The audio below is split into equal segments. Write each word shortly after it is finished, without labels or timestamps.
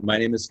My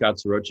name is Scott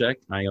Sorochak.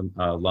 I am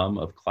an alum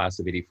of class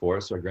of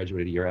 '84, so I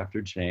graduated a year after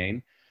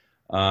Jane.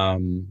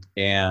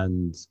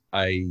 And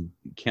I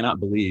cannot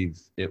believe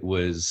it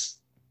was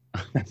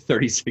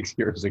 36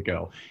 years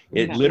ago.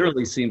 It Yeah.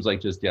 literally seems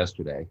like just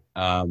yesterday.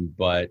 I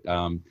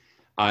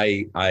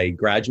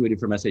graduated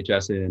from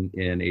SHS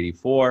in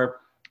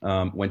 '84,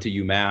 went to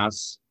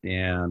UMass,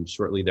 and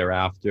shortly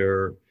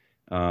thereafter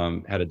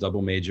had a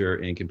double major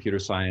in computer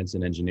science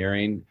and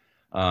engineering.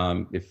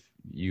 If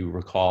you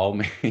recall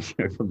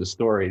from the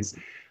stories,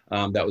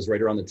 that was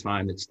right around the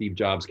time that Steve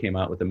Jobs came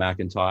out with the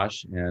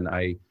Macintosh, and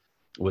I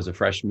was a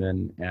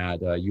freshman at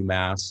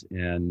UMass,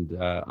 and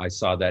I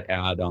saw that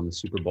ad on the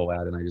Super Bowl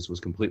ad, and I just was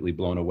completely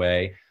blown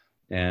away.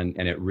 And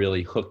it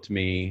really hooked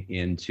me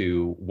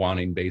into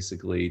wanting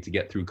basically to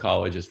get through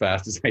college as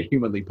fast as I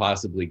humanly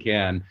possibly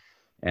can,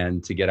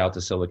 and to get out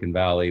to Silicon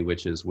Valley,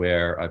 which is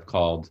where I've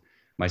called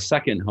my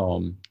second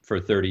home for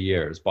 30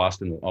 years.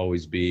 Boston will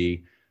always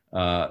be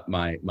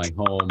my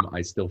home.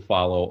 I still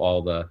follow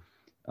all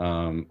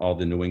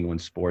the New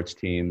England sports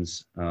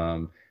teams.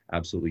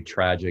 Absolutely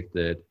tragic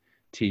that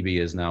TB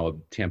is now a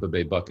Tampa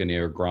Bay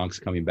Buccaneer. Gronk's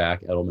coming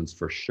back. Edelman's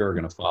for sure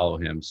going to follow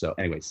him. So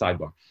anyway,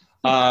 sidebar.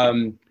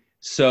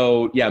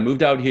 So yeah,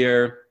 moved out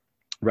here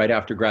right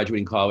after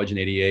graduating college in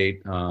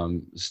 '88.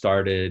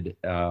 Started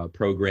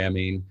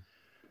programming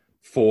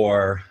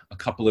for a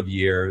couple of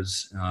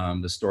years.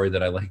 The story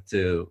that I like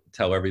to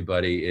tell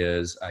everybody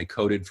is I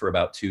coded for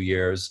about 2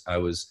 years. I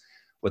was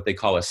what they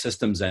call a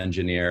systems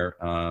engineer,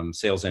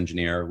 sales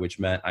engineer, which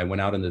meant I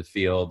went out into the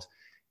field,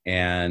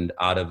 and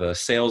out of a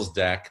sales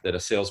deck that a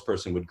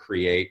salesperson would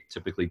create,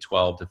 typically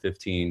 12 to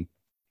 15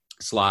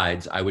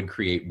 slides, I would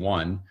create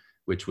one,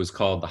 which was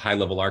called the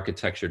high-level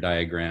architecture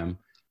diagram.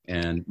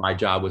 And my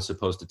job was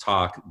supposed to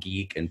talk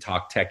geek and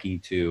talk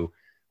techie to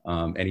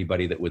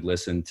anybody that would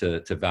listen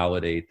to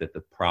validate that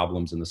the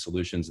problems and the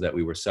solutions that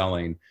we were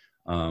selling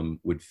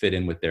would fit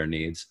in with their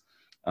needs.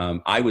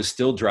 I was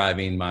still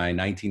driving my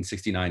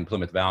 1969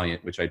 Plymouth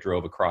Valiant, which I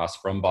drove across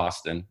from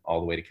Boston all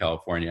the way to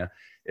California.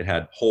 It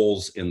had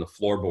holes in the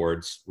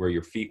floorboards where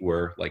your feet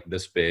were, like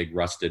this big,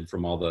 rusted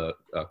from all the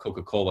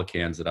Coca-Cola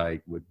cans that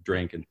I would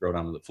drink and throw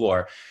down on the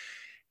floor.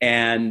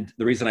 And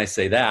the reason I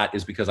say that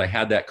is because I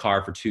had that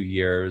car for 2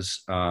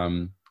 years.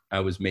 I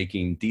was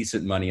making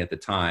decent money at the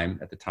time.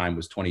 At the time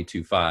was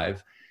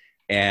 $22,500.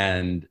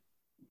 And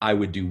I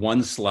would do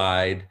one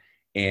slide,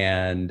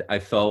 and I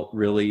felt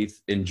really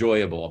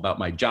enjoyable about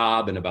my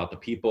job and about the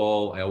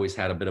people. I always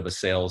had a bit of a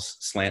sales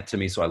slant to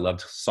me, so I loved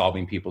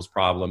solving people's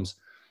problems.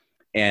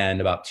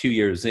 And about 2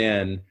 years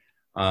in,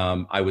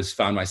 I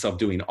found myself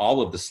doing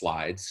all of the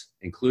slides,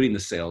 including the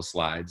sales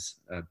slides.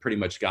 Pretty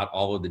much got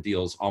all of the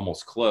deals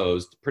almost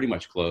closed, pretty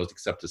much closed,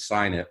 except to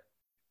sign it.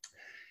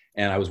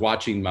 And I was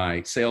watching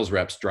my sales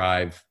reps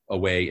drive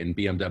away in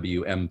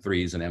BMW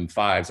M3s and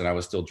M5s, and I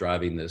was still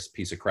driving this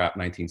piece of crap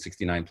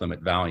 1969 Plymouth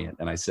Valiant.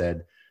 And I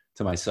said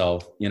to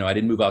myself, I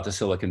didn't move out to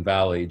Silicon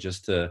Valley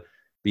just to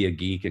be a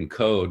geek and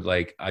code.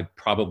 Like, I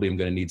probably am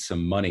going to need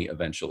some money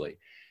eventually.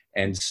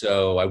 And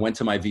so I went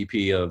to my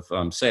VP of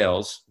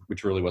sales,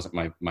 which really wasn't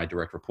my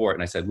direct report.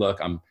 And I said, look,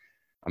 I'm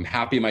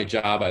happy in my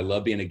job. I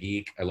love being a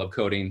geek. I love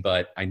coding,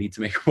 but I need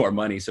to make more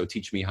money. So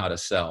teach me how to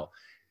sell.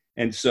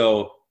 And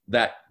so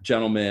that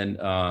gentleman,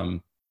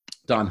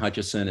 Don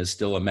Hutchison, is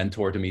still a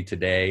mentor to me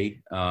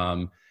today.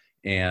 I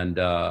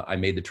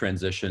made the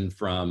transition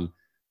from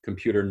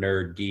computer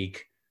nerd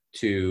geek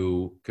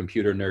to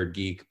computer nerd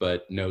geek,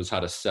 but knows how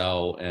to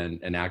sell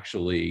and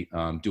actually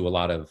do a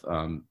lot of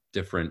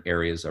different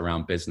areas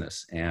around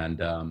business.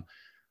 And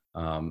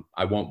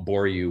I won't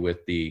bore you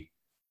with the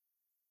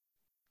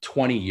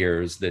 20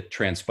 years that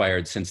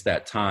transpired since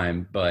that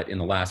time, but in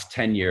the last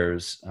 10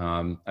 years,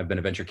 I've been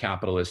a venture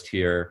capitalist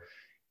here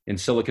in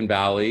Silicon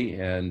Valley,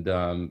 and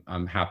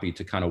I'm happy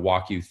to kind of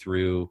walk you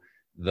through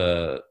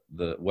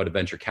what a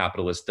venture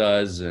capitalist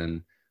does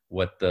and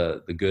what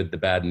the good, the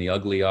bad, and the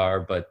ugly are.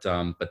 But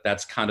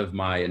that's kind of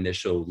my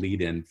initial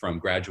lead-in from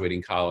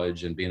graduating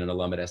college and being an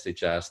alum at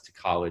SHS to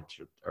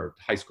college, or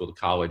high school to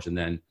college, and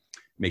then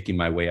making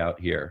my way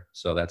out here.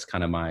 So that's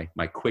kind of my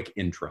quick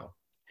intro.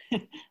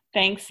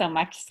 Thanks so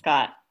much,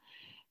 Scott.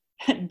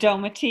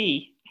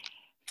 Domitille.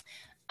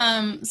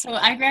 So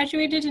I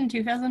graduated in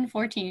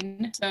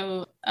 2014,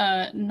 so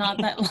not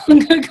that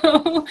long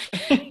ago.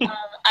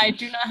 I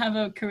do not have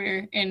a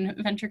career in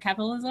venture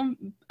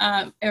capitalism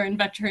or in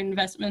venture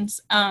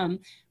investments,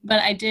 but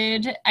I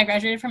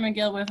graduated from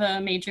McGill with a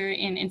major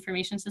in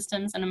information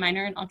systems and a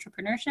minor in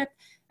entrepreneurship.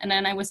 And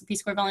then I was a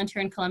Peace Corps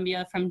volunteer in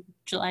Colombia from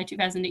July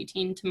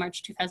 2018 to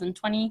March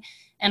 2020.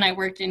 And I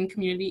worked in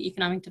community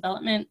economic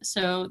development.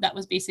 So that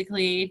was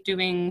basically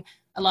doing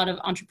a lot of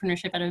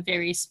entrepreneurship at a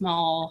very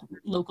small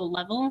local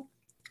level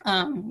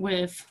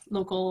with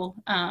local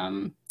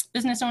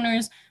business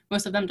owners.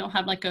 Most of them don't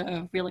have like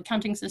a real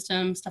accounting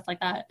system, stuff like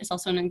that. It's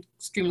also an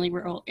extremely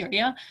rural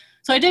area.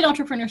 So I did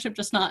entrepreneurship,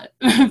 just not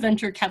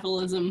venture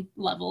capitalism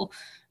level.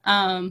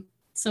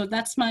 So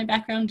that's my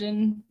background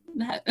in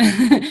that.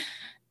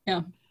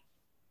 Yeah.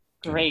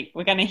 Great.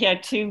 We're going to hear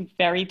two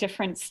very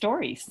different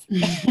stories,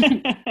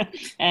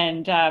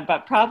 and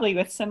but probably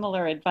with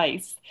similar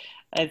advice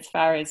as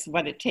far as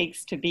what it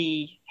takes to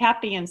be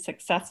happy and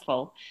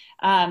successful.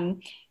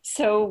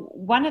 So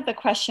one of the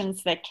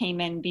questions that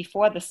came in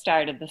before the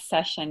start of the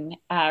session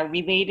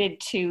related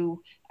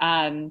to,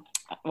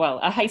 well,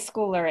 a high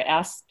schooler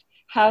asked,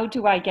 how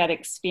do I get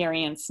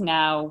experience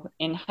now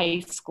in high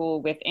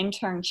school with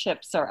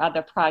internships or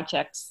other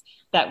projects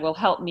that will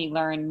help me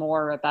learn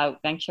more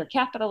about venture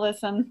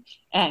capitalism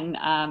and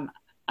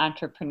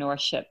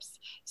entrepreneurships?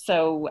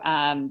 So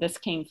this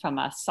came from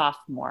a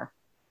sophomore.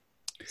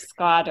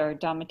 Scott or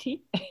Domitille?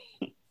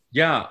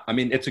 Yeah, I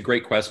mean, it's a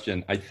great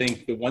question. I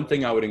think the one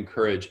thing I would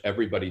encourage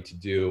everybody to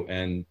do,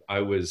 and I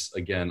was,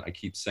 again, I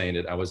keep saying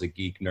it, I was a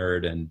geek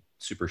nerd and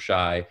super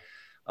shy.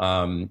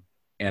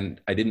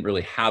 And I didn't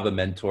really have a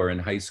mentor in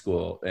high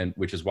school, and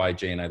which is why,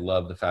 Jane, I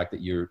love the fact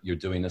that you're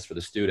doing this for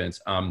the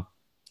students.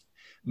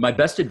 My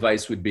best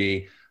advice would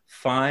be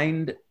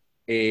find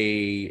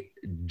a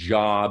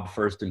job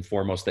first and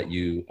foremost that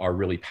you are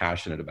really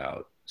passionate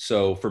about.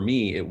 So for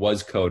me, it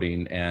was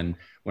coding. And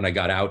when I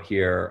got out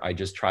here, I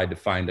just tried to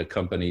find a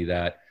company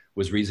that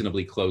was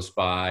reasonably close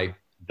by,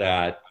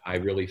 that I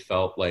really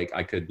felt like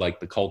I could like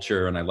the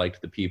culture and I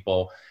liked the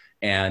people,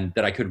 and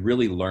that I could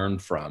really learn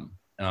from.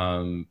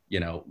 You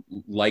know,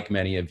 like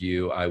many of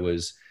you, I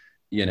was,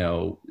 you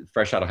know,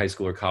 fresh out of high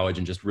school or college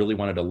and just really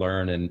wanted to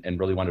learn and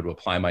really wanted to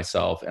apply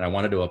myself. And I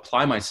wanted to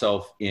apply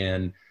myself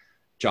in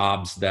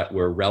jobs that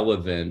were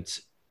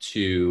relevant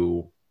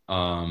to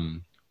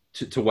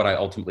what I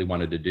ultimately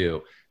wanted to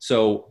do.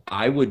 So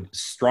I would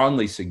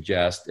strongly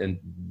suggest, and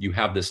you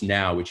have this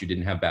now, which you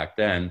didn't have back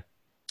then,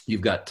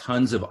 you've got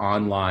tons of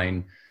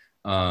online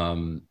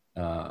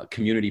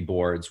community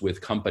boards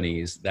with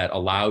companies that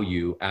allow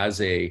you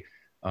as a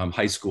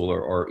high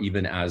schooler or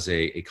even as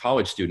a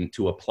college student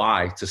to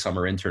apply to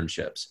summer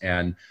internships.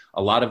 And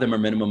a lot of them are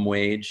minimum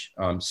wage.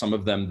 Some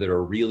of them that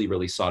are really,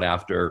 really sought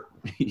after,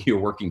 you're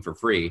working for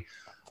free.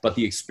 But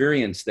the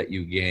experience that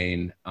you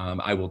gain,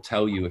 I will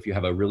tell you, if you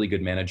have a really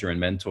good manager and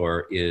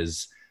mentor,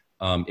 is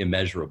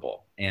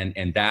immeasurable.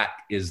 And that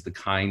is the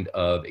kind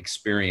of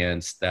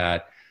experience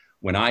that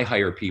when I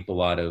hire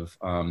people out of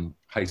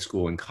high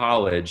school and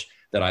college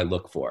that I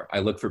look for. I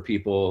look for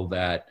people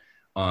that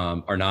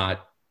are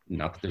not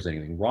that there's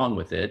anything wrong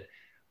with it,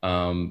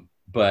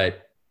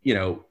 but you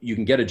know, you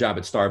can get a job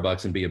at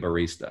Starbucks and be a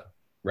barista,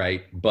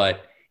 right?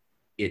 But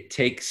it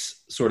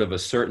takes sort of a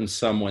certain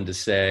someone to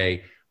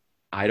say,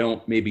 I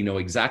don't maybe know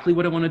exactly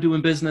what I want to do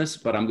in business,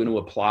 but I'm going to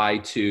apply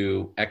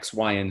to X,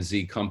 Y, and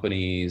Z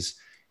companies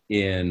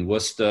in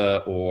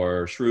Worcester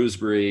or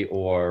Shrewsbury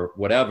or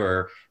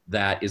whatever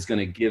that is going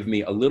to give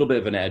me a little bit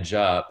of an edge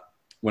up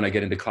when I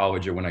get into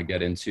college or when I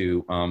get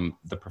into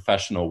the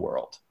professional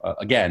world.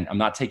 Again, I'm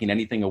not taking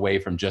anything away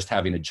from just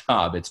having a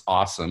job. It's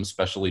awesome,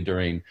 especially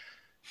during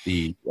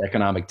the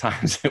economic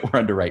times that we're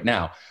under right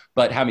now.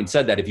 But having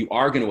said that, if you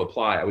are going to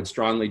apply, I would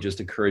strongly just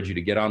encourage you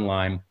to get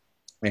online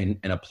and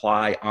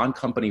apply on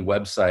company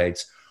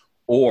websites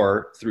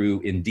or through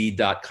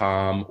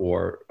Indeed.com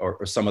or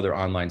some other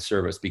online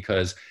service,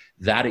 because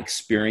that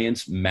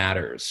experience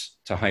matters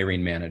to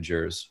hiring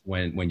managers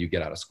when you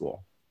get out of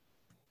school.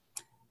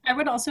 I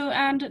would also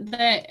add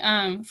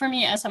that for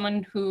me, as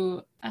someone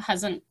who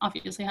hasn't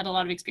obviously had a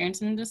lot of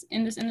experience in this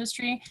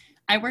industry,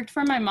 I worked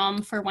for my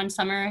mom for one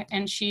summer,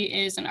 and she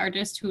is an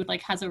artist who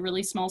like has a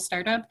really small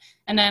startup.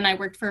 And then I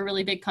worked for a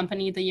really big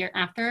company the year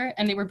after,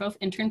 and they were both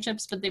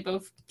internships, but they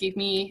both gave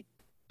me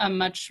a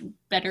much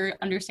better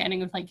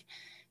understanding of like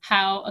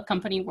how a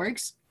company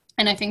works.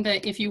 And I think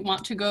that if you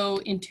want to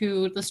go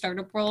into the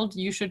startup world,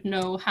 you should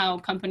know how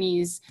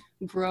companies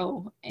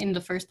grow in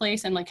the first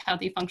place and like how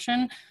they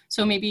function.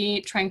 So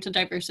maybe trying to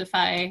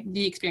diversify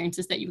the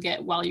experiences that you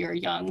get while you're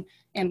young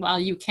and while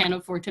you can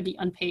afford to be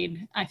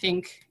unpaid, I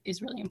think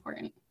is really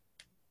important.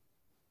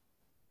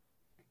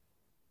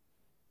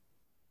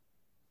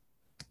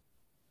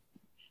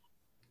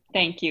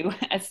 Thank you,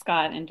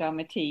 Scott and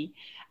Domitille.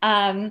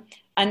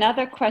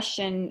 Another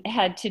question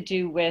had to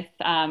do with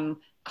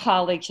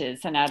colleges,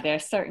 and are there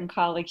certain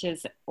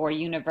colleges or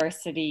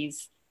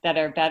universities that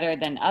are better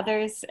than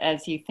others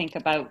as you think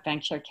about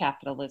venture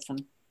capitalism?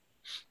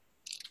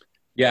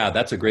 Yeah,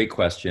 that's a great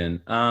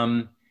question.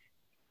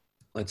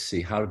 Let's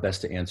see how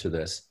best to answer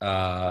this.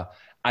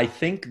 I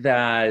think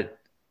that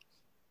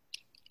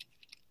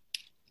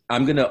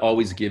I'm going to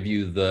always give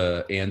you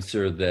the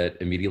answer that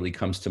immediately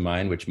comes to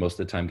mind, which most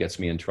of the time gets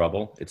me in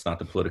trouble. It's not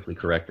the politically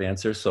correct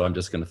answer, so I'm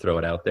just going to throw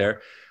it out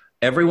there.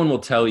 Everyone will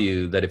tell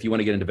you that if you want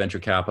to get into venture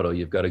capital,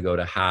 you've got to go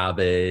to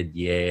Harvard,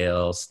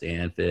 Yale,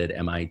 Stanford,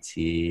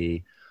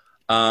 MIT.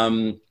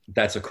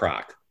 That's a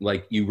crock.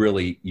 Like you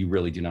really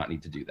do not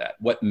need to do that.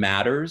 What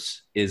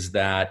matters is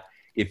that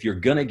if you're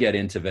going to get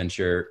into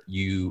venture,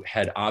 you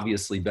had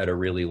obviously better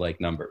really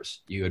like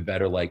numbers. You had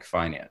better like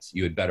finance.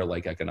 You had better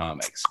like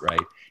economics, right?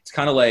 It's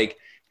kind of like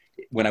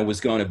when I was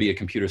going to be a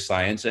computer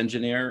science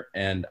engineer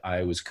and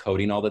I was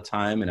coding all the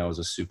time and I was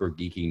a super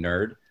geeky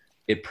nerd,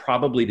 it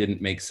probably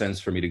didn't make sense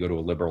for me to go to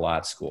a liberal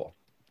arts school.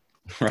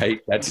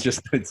 right? That's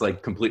just, it's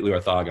like completely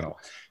orthogonal.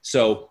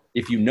 So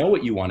if you know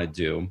what you want to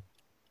do,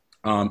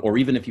 or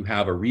even if you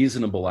have a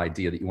reasonable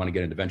idea that you want to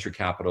get into venture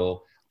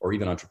capital or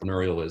even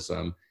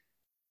entrepreneurialism,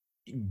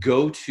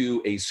 go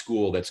to a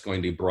school that's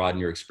going to broaden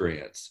your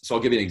experience. So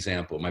I'll give you an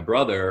example. My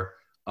brother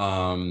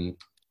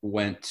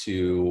went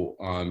to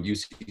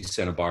UC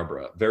Santa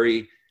Barbara,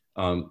 very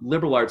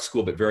liberal arts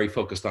school, but very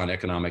focused on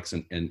economics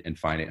and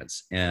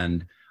finance.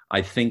 And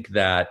I think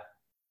that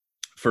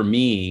for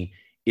me,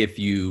 if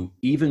you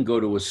even go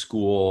to a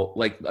school,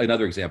 like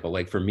another example,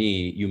 like for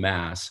me,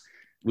 UMass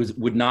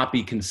would not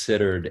be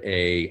considered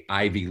a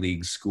Ivy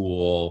League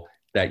school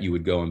that you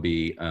would go and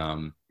be,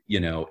 you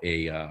know,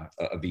 a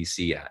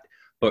VC at.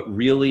 But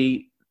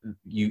really,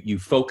 you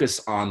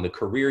focus on the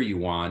career you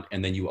want,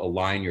 and then you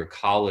align your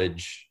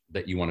college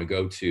that you want to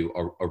go to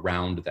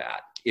around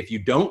that. If you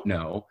don't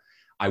know,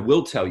 I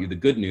will tell you the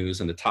good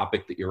news and the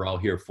topic that you're all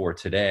here for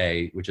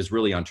today, which is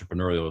really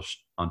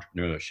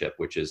entrepreneurship,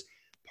 which is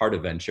part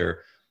of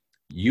venture.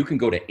 You can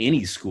go to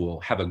any school,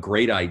 have a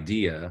great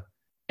idea,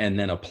 and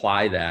then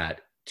apply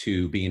that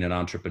to being an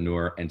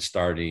entrepreneur and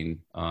starting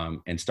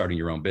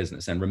your own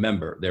business. And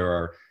remember, there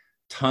are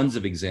tons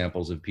of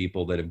examples of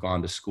people that have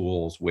gone to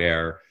schools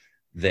where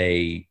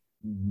they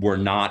were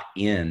not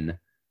in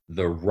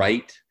the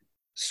right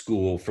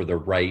school for the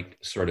right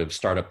sort of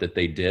startup that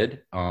they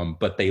did,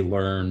 but they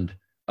learned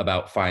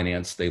about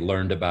finance, they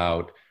learned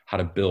about how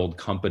to build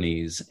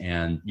companies,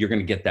 and you're going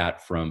to get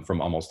that from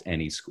almost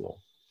any school.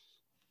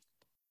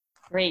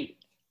 Great.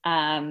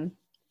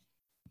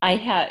 I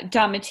have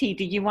Domitille,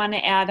 do you want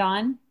to add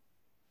on?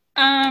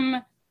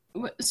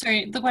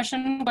 Sorry, the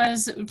question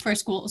was for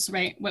schools,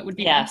 right? What would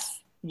be yes.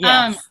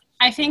 Yes.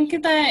 I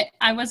think that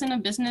I was in a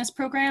business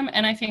program,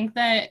 and I think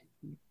that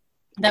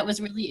that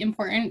was really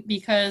important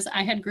because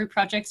I had group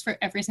projects for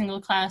every single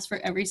class for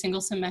every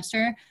single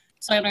semester.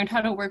 So I learned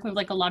how to work with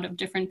like a lot of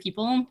different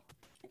people.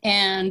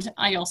 And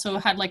I also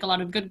had like a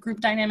lot of good group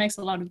dynamics,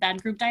 a lot of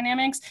bad group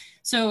dynamics.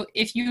 So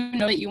if you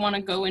know that you want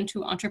to go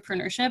into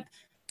entrepreneurship,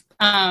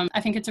 I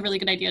think it's a really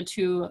good idea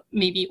to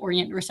maybe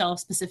orient yourself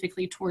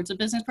specifically towards a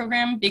business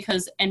program,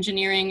 because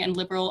engineering and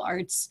liberal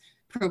arts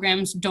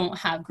programs don't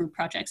have group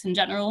projects in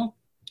general,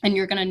 and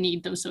you're going to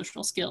need those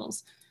social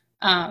skills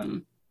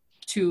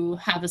to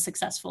have a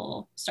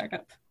successful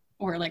startup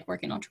or like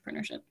work in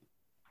entrepreneurship.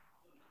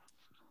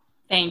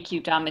 Thank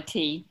you,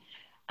 Domitille.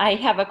 I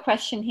have a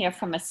question here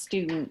from a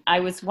student.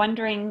 I was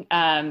wondering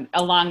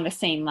along the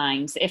same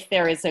lines, if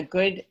there is a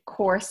good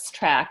course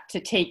track to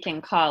take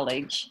in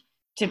college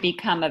to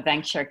become a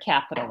venture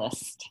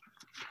capitalist.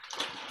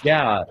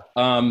 Yeah,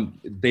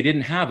 they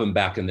didn't have them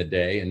back in the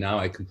day, and now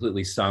I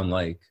completely sound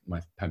like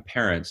my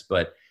parents,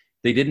 but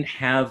they didn't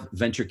have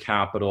venture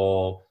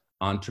capital,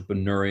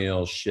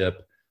 entrepreneurship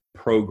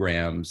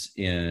programs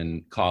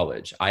in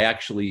college. I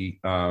actually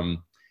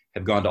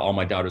have gone to all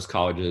my daughter's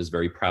colleges,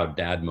 very proud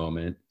dad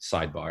moment,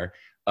 sidebar,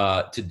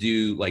 to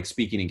do like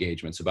speaking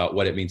engagements about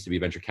what it means to be a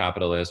venture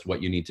capitalist,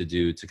 what you need to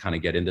do to kind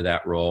of get into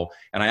that role.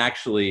 And I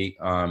actually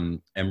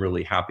am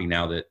really happy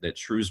now that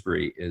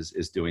Shrewsbury is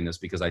doing this,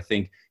 because I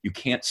think you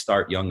can't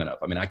start young enough.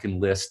 I mean, I can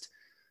list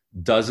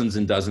dozens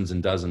and dozens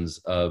and dozens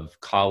of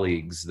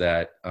colleagues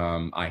that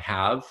I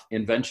have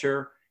in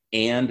venture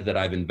and that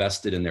I've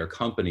invested in their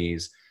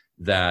companies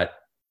that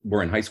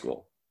were in high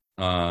school.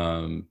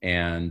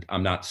 And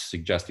I'm not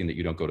suggesting that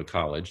you don't go to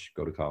college,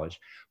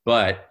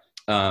 but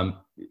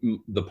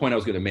the point I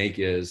was going to make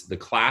is the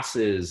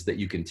classes that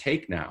you can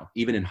take now,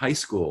 even in high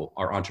school,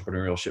 are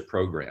entrepreneurship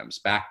programs.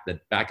 Back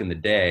in the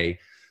day,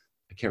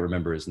 I can't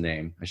remember his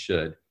name, I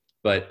should,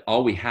 but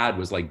all we had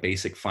was like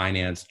basic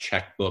finance,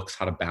 checkbooks,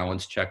 how to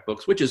balance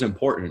checkbooks, which is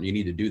important. You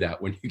need to do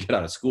that when you get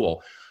out of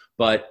school.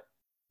 But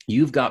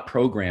you've got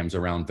programs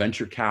around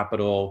venture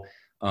capital,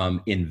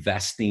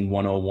 investing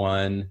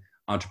 101,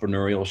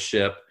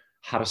 entrepreneurship,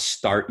 how to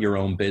start your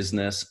own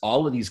business.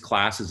 All of these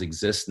classes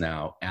exist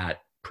now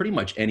at pretty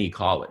much any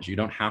college. You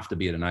don't have to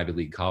be at an Ivy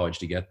League college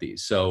to get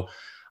these. So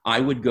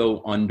I would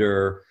go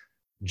under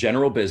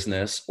general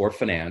business or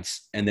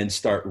finance and then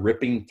start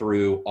ripping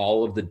through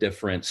all of the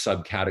different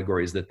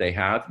subcategories that they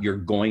have. You're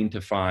going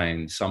to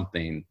find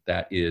something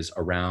that is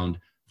around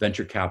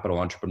venture capital,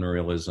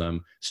 entrepreneurialism,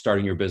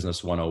 starting your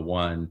business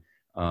 101,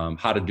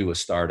 how to do a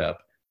startup.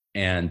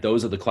 And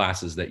those are the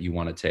classes that you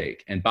want to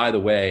take. And by the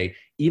way,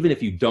 even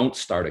if you don't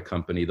start a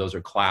company, those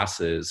are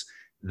classes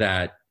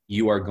that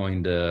you are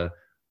going to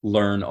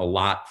learn a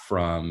lot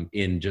from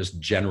in just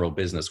general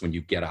business when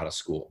you get out of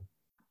school.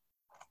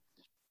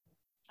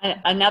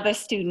 Another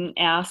student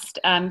asked,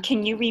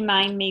 can you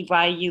remind me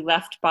why you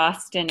left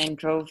Boston and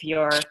drove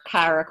your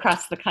car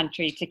across the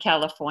country to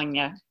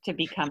California to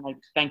become a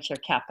venture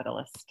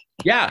capitalist?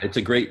 Yeah, it's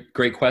a great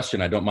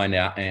question. I don't mind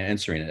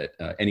answering it.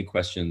 Any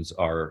questions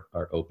are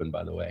open,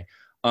 by the way.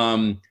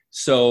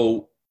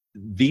 So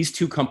these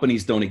two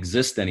companies don't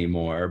exist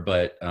anymore,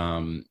 but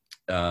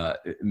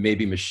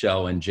maybe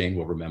Michelle and Jane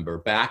will remember.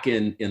 Back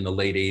in the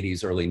late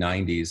 80s, early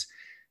 90s,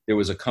 there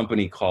was a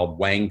company called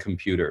Wang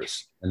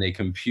Computers, and they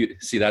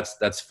compute. See,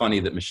 that's funny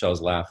that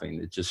Michelle's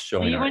laughing. It's just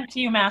showing. You went to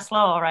UMass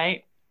Lowell,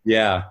 right?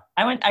 Yeah.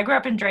 I grew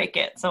up in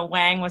Drake-It, so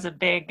Wang was a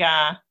big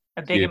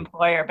Huge.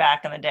 employer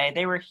back in the day.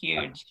 They were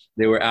huge.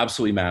 They were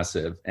absolutely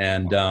massive.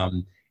 And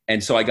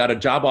so I got a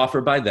job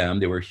offer by them.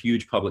 They were a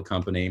huge public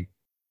company.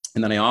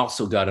 And then I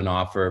also got an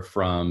offer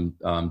from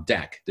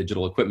DEC,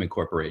 Digital Equipment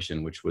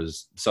Corporation, which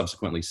was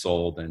subsequently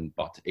sold and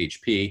bought to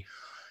HP.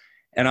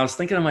 And I was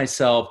thinking to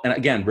myself, and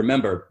again,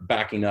 remember,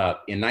 backing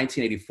up, in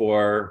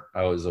 1984,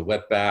 I was a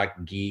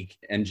wetback geek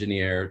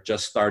engineer,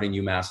 just starting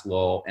UMass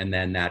Lowell. And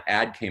then that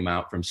ad came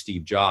out from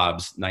Steve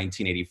Jobs,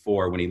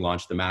 1984, when he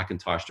launched the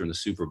Macintosh during the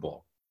Super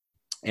Bowl.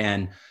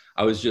 And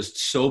I was just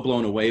so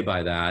blown away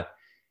by that.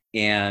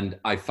 And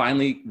I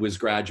finally was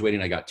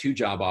graduating. I got 2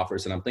 job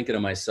offers, and I'm thinking to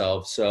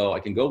myself, so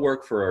I can go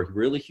work for a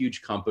really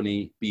huge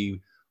company,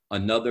 be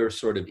another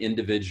sort of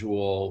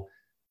individual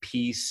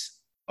piece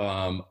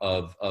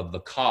of the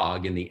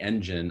cog in the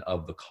engine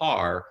of the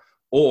car,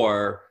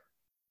 or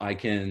I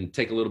can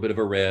take a little bit of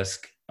a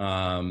risk.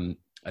 I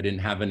didn't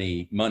have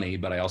any money,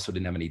 but I also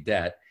didn't have any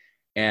debt,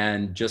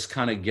 and just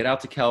kind of get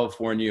out to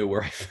California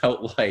where I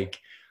felt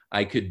like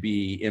I could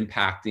be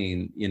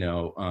impacting,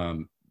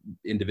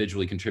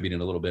 individually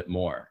contributing a little bit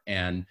more.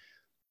 And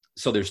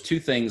so there's 2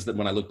 things that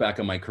when I look back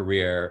on my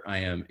career, I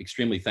am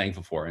extremely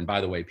thankful for. And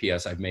by the way,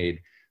 P.S., I've made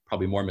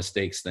probably more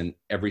mistakes than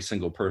every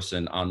single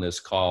person on this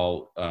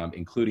call,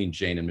 including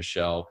Jane and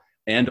Michelle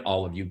and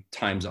all of you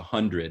times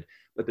 100.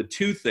 But the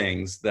 2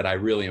 things that I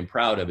really am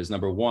proud of is,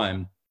 number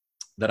one,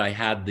 that I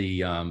had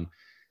I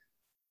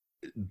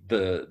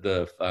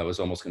was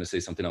almost going to say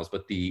something else,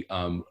 but the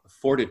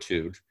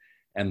fortitude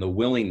and the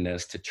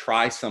willingness to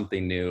try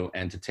something new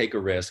and to take a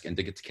risk and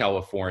to get to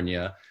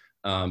California,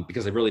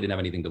 because I really didn't have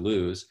anything to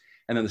lose.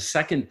 And then the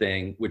second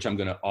thing, which I'm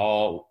going to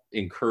all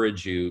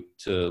encourage you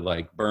to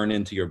like burn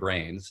into your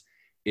brains,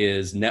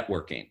 is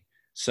networking.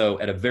 So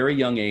at a very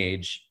young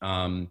age,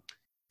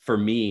 for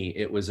me,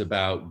 it was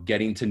about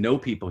getting to know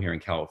people here in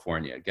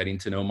California, getting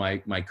to know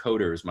my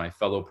coders, my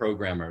fellow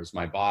programmers,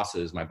 my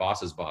bosses, my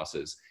boss's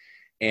bosses.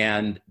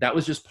 And that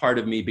was just part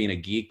of me being a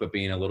geek, but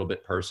being a little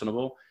bit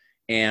personable.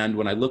 And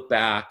when I look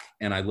back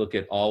and I look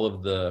at all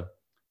of the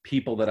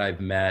people that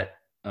I've met,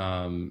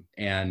 and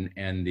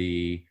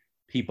the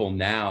people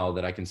now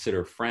that I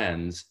consider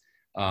friends,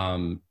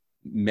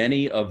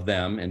 many of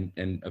them,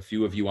 and a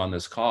few of you on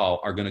this call,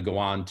 are going to go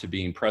on to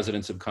being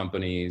presidents of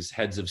companies,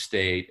 heads of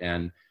state,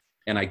 and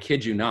I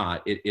kid you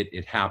not,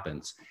 it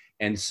happens.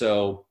 And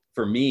so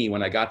for me,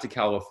 when I got to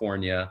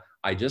California,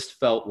 I just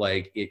felt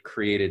like it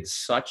created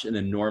such an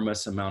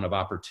enormous amount of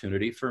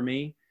opportunity for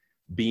me,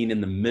 being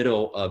in the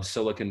middle of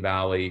Silicon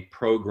Valley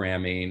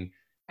programming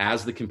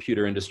as the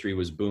computer industry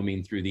was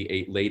booming through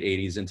the late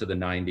 80s into the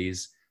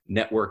 90s,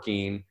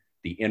 networking.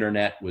 The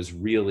internet was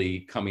really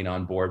coming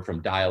on board,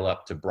 from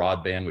dial-up to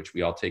broadband, which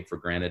we all take for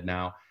granted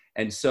now.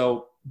 And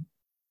so,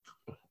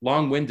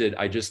 long-winded,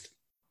 I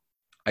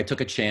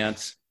took a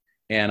chance,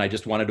 and I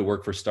just wanted to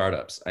work for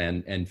startups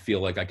and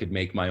feel like I could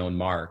make my own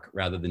mark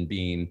rather than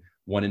being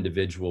one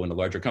individual in a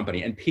larger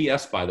company. And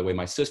P.S., by the way,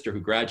 my sister who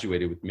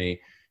graduated with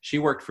me, she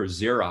worked for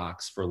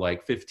Xerox for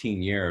like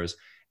 15 years,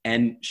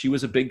 and she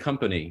was a big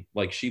company.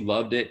 Like, she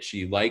loved it.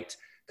 She liked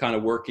kind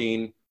of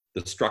working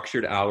the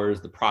structured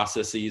hours, the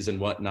processes and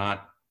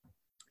whatnot.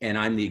 And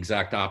I'm the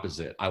exact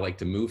opposite. I like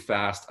to move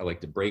fast. I like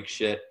to break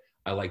shit.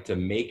 I like to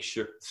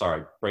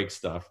break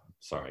stuff.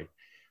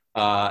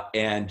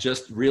 And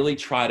just really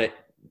try to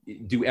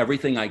do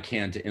everything I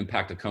can to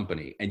impact a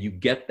company. And you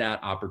get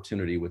that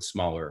opportunity with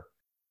smaller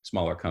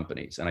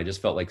companies. And I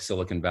just felt like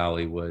Silicon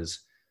Valley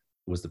was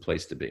the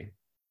place to be.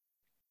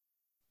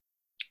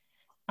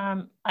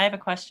 I have a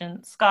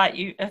question, Scott.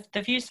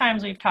 The few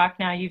times we've talked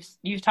now,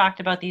 you've talked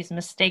about these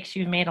mistakes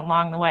you've made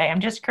along the way. I'm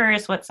just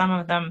curious what some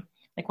of them,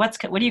 like, what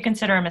do you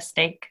consider a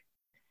mistake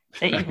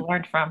that you've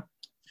learned from?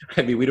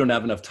 I mean, we don't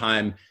have enough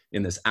time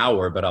in this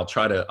hour, but I'll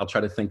try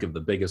to think of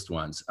the biggest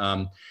ones.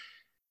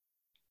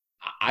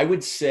 I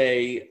would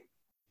say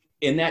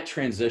in that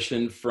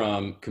transition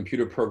from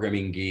computer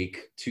programming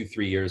geek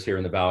 2-3 years here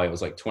in the Valley, I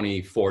was like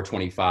 24,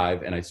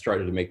 25, and I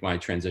started to make my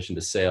transition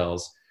to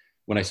sales.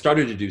 When I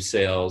started to do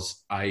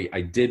sales,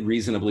 I did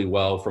reasonably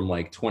well from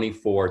like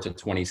 24 to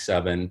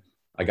 27.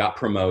 I got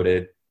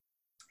promoted,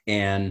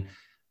 and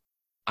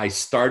I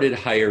started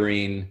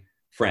hiring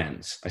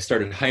friends. I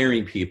started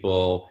hiring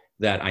people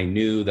that I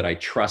knew, that I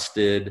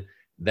trusted,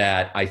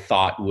 that I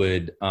thought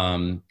would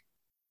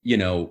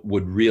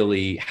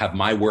really have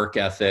my work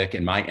ethic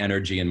and my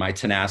energy and my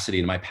tenacity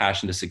and my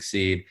passion to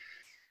succeed.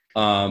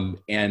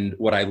 And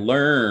what I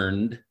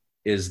learned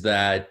is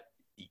that,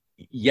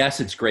 yes,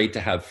 it's great to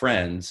have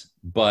friends,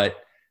 but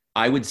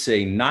I would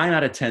say 9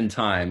 out of 10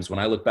 times when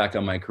I look back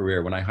on my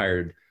career, when I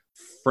hired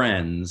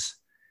friends,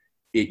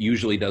 it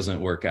usually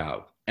doesn't work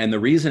out. And the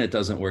reason it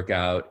doesn't work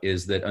out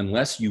is that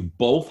unless you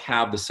both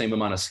have the same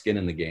amount of skin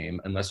in the game,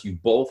 unless you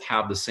both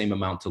have the same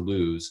amount to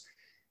lose,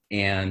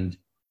 and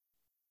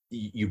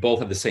you both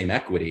have the same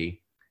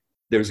equity,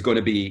 there's going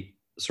to be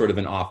sort of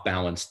an off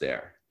balance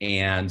there.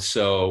 And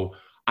so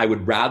I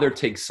would rather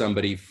take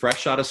somebody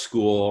fresh out of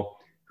school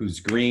who's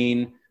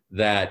green,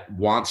 that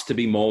wants to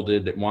be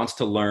molded, that wants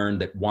to learn,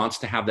 that wants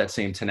to have that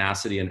same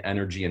tenacity and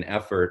energy and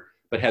effort,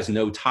 but has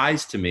no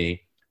ties to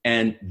me.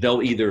 And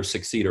they'll either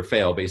succeed or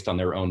fail based on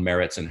their own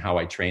merits and how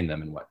I train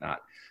them and whatnot.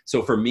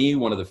 So for me,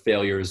 one of the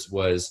failures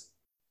was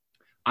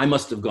I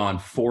must have gone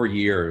 4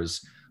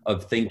 years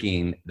of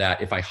thinking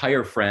that if I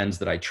hire friends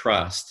that I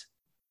trust,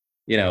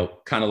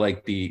 kind of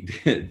like the,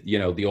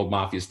 the old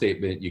mafia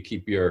statement, you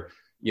keep your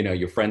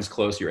friends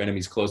close, your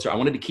enemies closer. I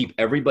wanted to keep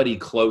everybody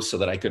close so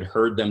that I could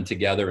herd them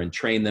together and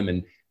train them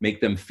and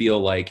make them feel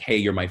like, hey,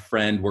 you're my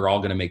friend. We're all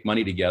going to make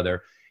money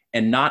together.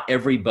 And not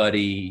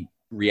everybody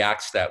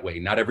reacts that way.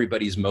 Not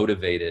everybody's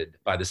motivated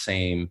by the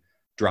same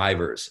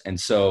drivers. And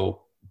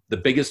so the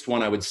biggest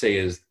one I would say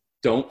is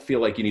don't feel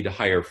like you need to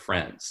hire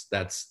friends.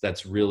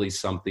 That's really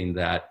something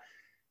that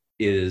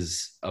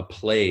is a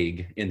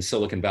plague in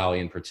Silicon Valley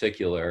in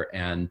particular.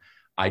 And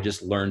I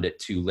just learned it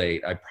too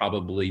late. I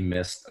probably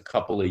missed a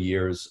couple of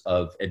years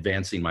of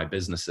advancing my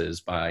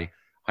businesses by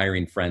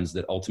hiring friends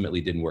that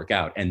ultimately didn't work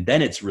out. And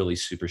then it's really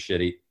super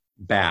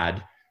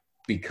bad,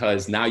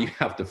 because now you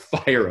have to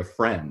fire a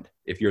friend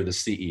if you're the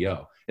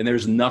CEO. And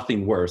there's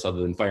nothing worse other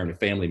than firing a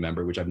family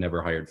member, which I've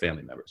never hired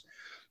family members.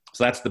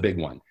 So that's the big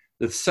one.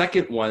 The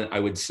second one I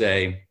would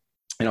say,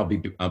 and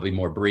I'll be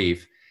more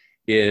brief,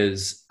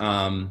 is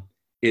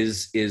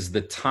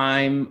the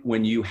time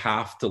when you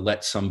have to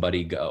let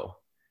somebody go.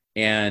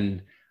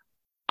 And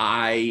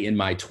I, in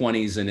my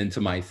 20s and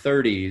into my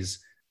 30s,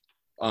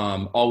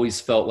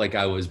 always felt like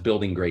I was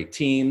building great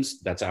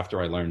teams. That's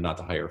after I learned not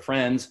to hire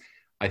friends.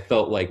 I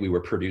felt like we were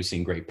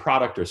producing great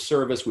product or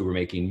service. We were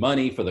making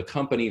money for the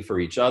company, for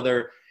each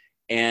other.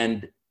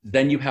 And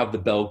then you have the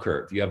bell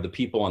curve. You have the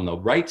people on the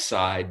right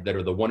side that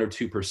are the 1 or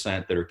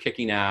 2% that are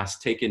kicking ass,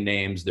 taking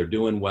names, they're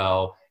doing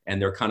well,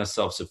 and they're kind of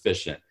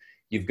self-sufficient.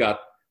 You've got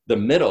the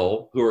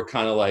middle who are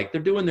kind of like,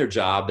 they're doing their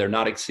job, they're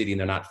not exceeding,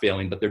 they're not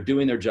failing, but they're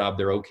doing their job,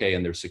 they're okay,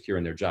 and they're secure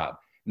in their job.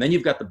 And then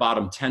you've got the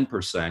bottom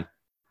 10%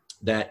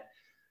 that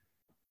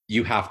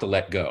you have to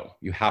let go.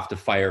 You have to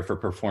fire for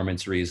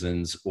performance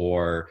reasons,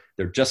 or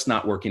they're just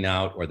not working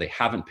out, or they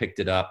haven't picked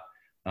it up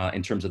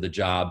in terms of the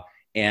job.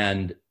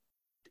 And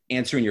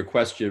answering your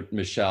question,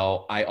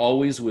 Michelle, I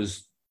always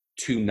was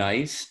too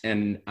nice,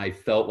 and I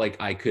felt like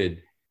I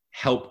could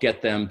help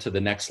get them to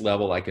the next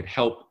level. I could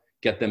help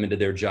get them into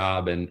their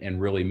job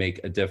and really make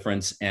a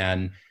difference.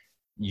 And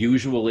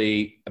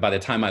usually by the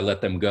time I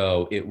let them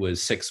go, it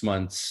was 6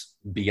 months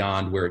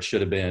beyond where it should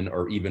have been,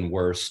 or even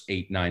worse,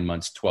 8, 9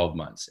 months, 12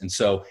 months. And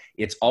so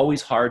it's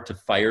always hard to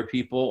fire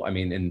people. I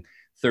mean, in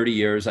 30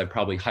 years, I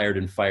probably hired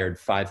and fired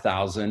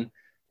 5,000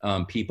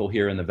 people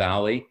here in the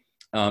Valley.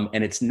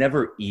 And it's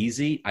never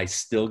easy. I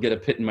still get a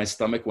pit in my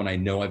stomach when I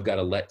know I've got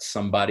to let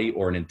somebody,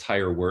 or an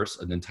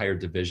entire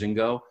division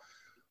go.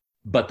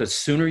 But the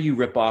sooner you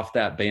rip off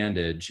that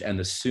bandage, and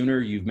the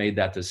sooner you've made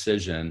that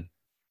decision,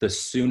 the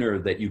sooner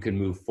that you can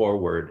move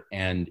forward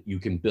and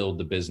you can build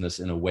the business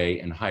in a way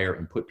and hire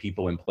and put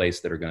people in place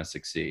that are going to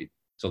succeed.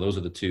 So those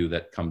are the two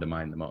that come to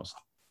mind the most.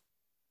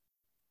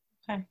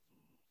 Okay.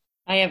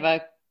 I have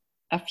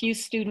a few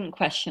student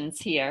questions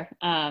here.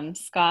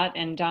 Scott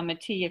and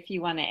Domitille, if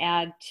you want to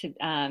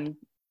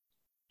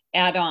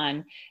add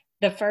on.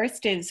 The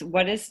first is,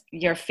 what is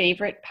your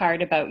favorite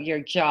part about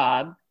your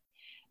job?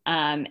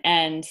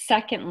 And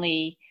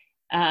secondly,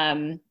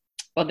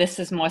 well, this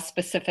is more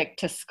specific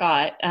to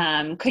Scott.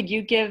 Could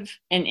you give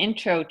an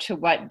intro to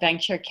what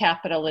venture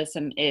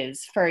capitalism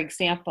is? For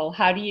example,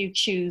 how do you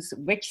choose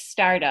which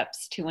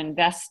startups to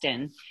invest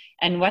in?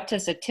 And what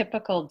does a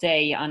typical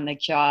day on the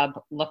job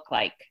look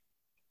like?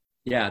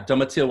 Yeah,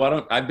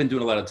 Domitille, I've been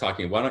doing a lot of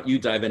talking. Why don't you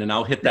dive in, and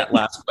I'll hit that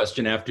last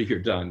question after you're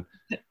done.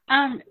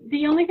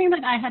 The only thing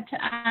that I had to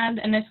add,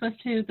 and this was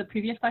to the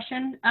previous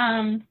question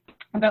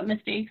about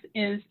mistakes,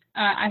 is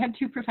I had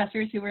 2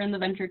 professors who were in the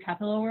venture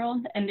capital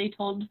world, and they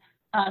told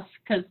us,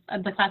 because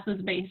the class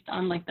was based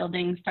on like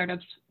building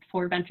startups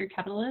for venture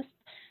capitalists,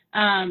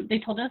 they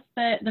told us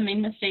that the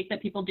main mistake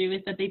that people do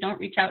is that they don't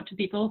reach out to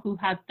people who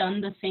have done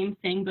the same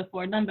thing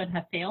before them but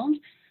have failed.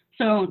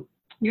 So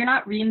you're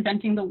not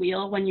reinventing the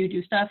wheel when you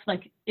do stuff.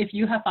 Like, if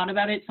you have thought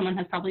about it, someone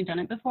has probably done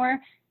it before,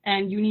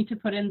 and you need to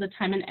put in the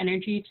time and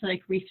energy to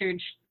like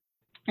research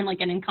and like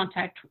get in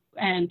contact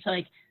and to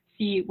like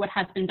see what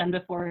has been done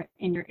before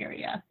in your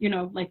area.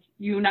 Like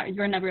you're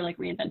never like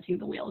reinventing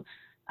the wheel.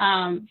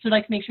 So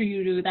like make sure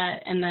you do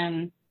that, and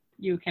then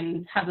you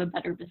can have a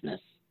better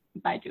business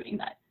by doing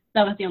that.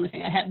 That was the only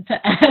thing I had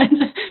to add.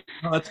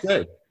 Oh, that's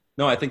good.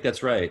 No, I think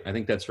that's right.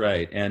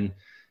 And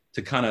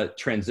to kind of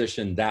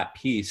transition that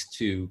piece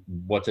to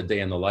what's a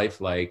day in the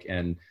life like,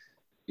 and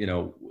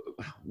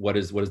what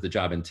does the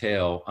job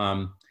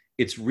entail?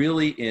 It's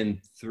really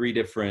in 3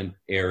 different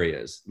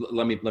areas.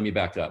 Let me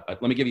back up.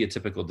 Let me give you a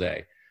typical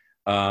day.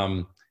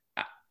 I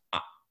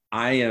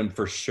am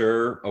for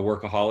sure a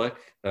workaholic.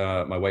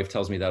 My wife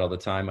tells me that all the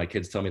time. My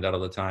kids tell me that all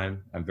the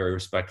time. I'm very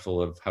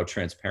respectful of how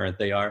transparent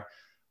they are.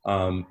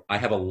 I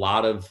have a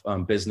lot of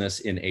business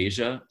in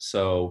Asia,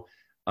 so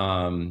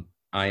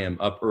I am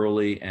up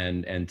early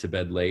and to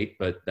bed late,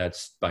 but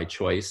that's by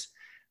choice.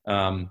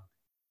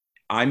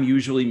 I'm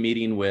usually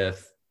meeting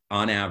with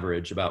on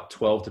average, about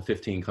 12 to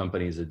 15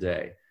 companies a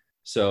day.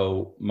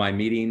 So my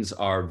meetings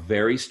are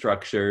very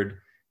structured.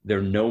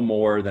 They're no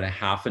more than a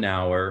half an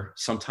hour.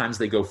 Sometimes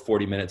they go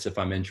 40 minutes if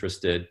I'm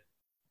interested.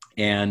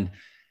 And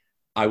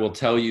I will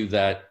tell you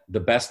that the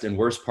best and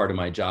worst part of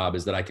my job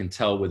is that I can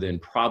tell within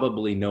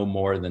probably no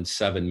more than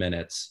 7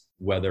 minutes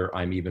whether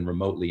I'm even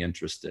remotely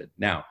interested.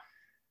 Now,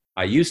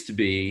 I used to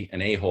be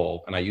an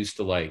a-hole, and I used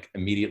to like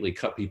immediately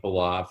cut people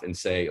off and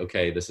say,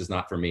 okay, this is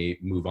not for me,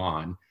 move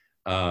on.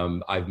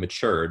 I've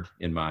matured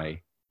in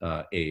my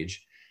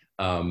age.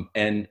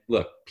 And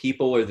look,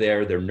 people are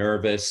there, they're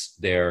nervous,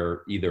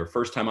 they're either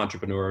first-time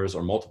entrepreneurs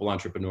or multiple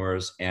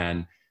entrepreneurs,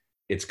 and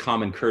it's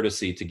common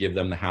courtesy to give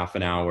them the half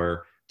an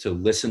hour to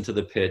listen to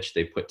the pitch.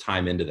 They put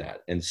time into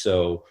that. And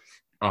so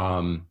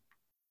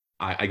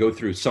I go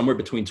through somewhere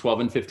between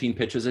 12 and 15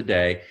 pitches a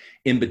day.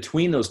 In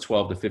between those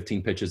 12 to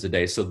 15 pitches a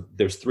day, so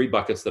there's 3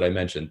 buckets that I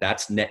mentioned.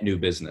 That's net new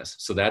business.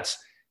 So that's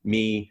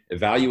me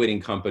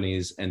evaluating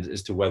companies and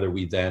as to whether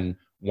we then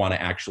want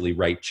to actually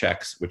write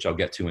checks, which I'll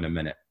get to in a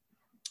minute.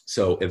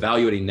 So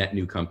evaluating net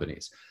new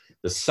companies.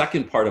 The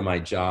second part of my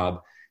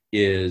job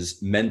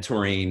is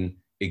mentoring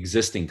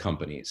existing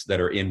companies that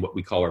are in what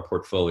we call our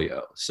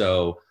portfolio.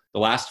 So the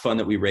last fund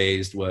that we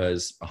raised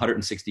was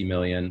 160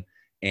 million.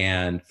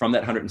 And from that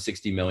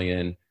 160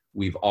 million,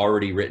 we've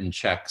already written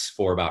checks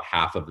for about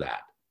half of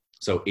that.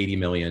 So 80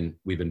 million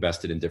we've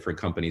invested in different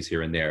companies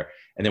here and there.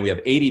 And then we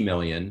have 80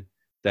 million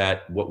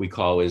that what we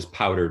call is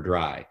powder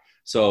dry.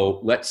 So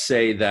let's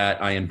say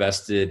that I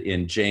invested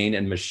in Jane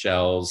and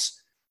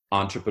Michelle's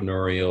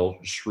entrepreneurial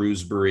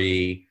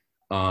Shrewsbury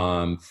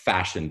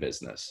fashion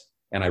business.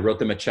 And I wrote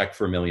them a check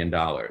for $1 million.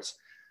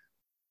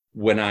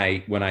 When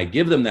I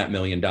give them that $1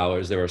 million,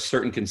 there are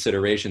certain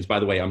considerations. By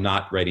the way, I'm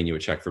not writing you a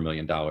check for $1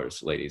 million,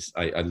 ladies.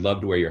 I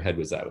loved where your head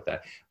was at with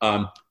that.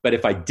 But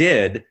if I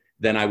did,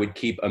 then I would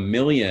keep $1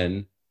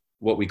 million,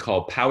 what we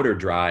call powder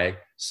dry,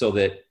 so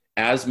that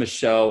as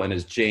Michelle and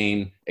as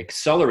Jane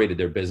accelerated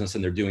their business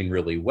and they're doing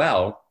really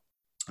well,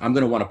 I'm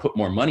going to want to put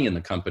more money in the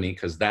company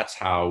because that's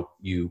how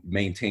you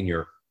maintain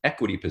your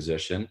equity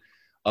position,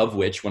 of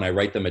which when I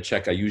write them a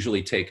check, I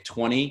usually take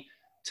 20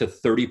 to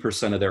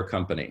 30% of their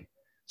company.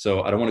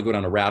 So I don't want to go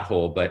down a rat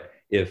hole, but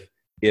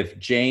if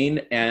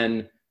Jane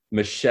and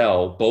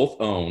Michelle both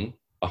own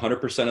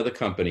 100% of the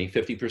company,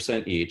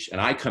 50% each,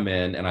 and I come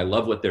in and I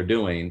love what they're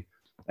doing,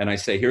 and I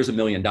say, here's $1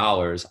 million,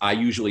 I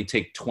usually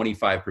take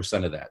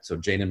 25% of that. So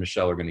Jane and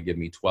Michelle are going to give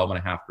me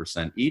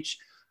 12.5% each.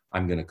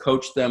 I'm going to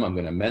coach them. I'm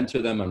going to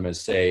mentor them. I'm going to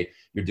say,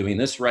 you're doing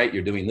this right.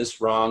 You're doing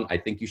this wrong. I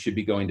think you should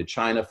be going to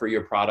China for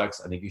your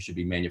products. I think you should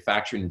be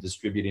manufacturing and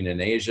distributing in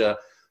Asia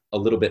a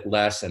little bit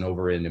less and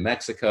over in New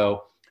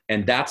Mexico.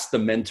 And that's the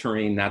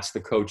mentoring, that's the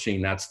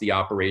coaching, that's the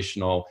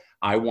operational.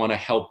 I want to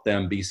help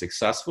them be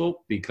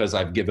successful because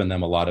I've given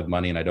them a lot of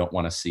money and I don't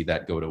want to see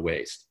that go to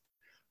waste.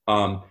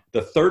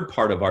 The third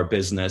part of our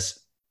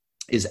business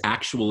is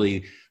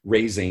actually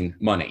raising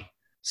money.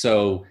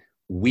 So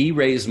we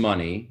raise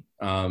money,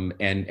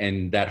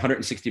 and that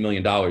 $160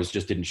 million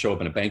just didn't show up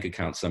in a bank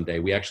account someday.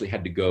 We actually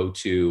had to go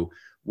to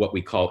what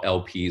we call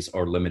LPs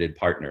or limited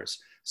partners.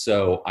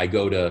 So I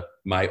go to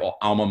my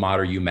alma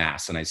mater,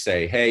 UMass, and I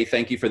say, hey,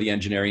 thank you for the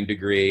engineering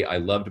degree. I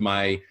loved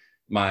my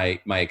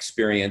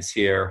experience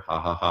here. Ha,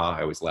 ha, ha.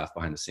 I always laugh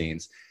behind the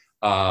scenes.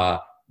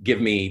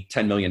 Give me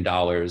 $10 million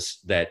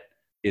that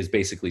is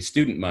basically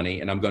student money,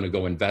 and I'm going to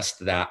go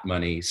invest that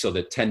money so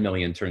that 10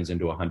 million turns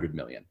into 100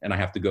 million. And I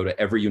have to go to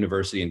every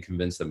university and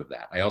convince them of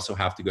that. I also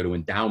have to go to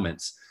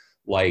endowments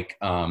like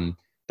the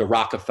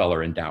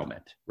Rockefeller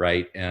Endowment,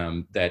 right?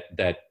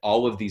 That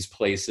all of these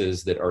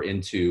places that are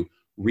into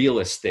real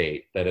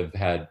estate, that have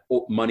had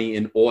money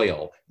in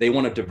oil, they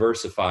want to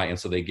diversify, and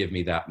so they give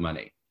me that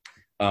money.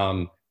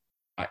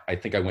 I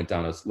think I went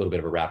down a little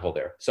bit of a rat hole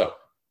there. So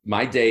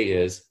my day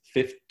is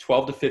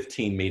 12 to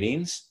 15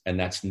 meetings, and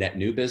that's net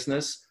new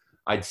business.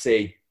 I'd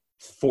say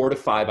 4 to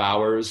 5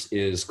 hours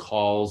is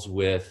calls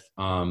with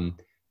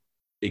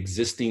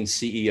existing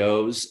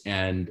CEOs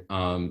and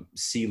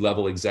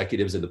C-level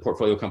executives of the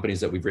portfolio companies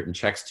that we've written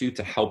checks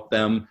to help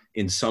them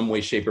in some way,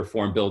 shape, or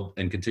form build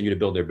and continue to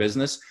build their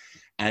business.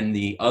 And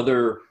the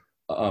other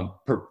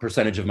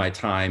percentage of my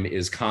time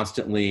is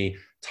constantly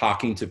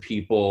talking to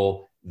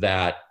people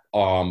that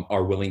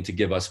are willing to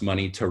give us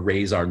money to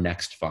raise our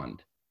next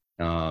fund.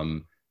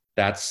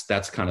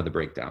 That's kind of the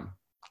breakdown.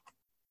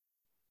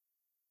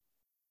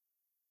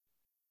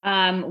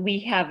 We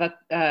have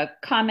a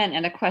comment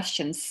and a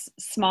question.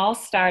 Small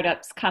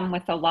startups come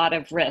with a lot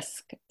of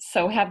risk.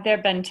 So have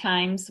there been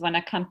times when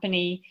a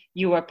company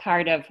you were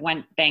part of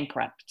went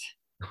bankrupt?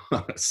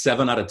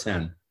 7 out of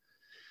 10.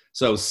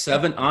 So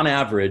 7 on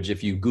average,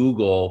 if you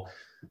Google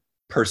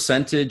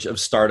percentage of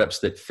startups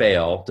that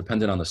fail,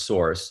 depending on the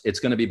source, it's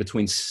going to be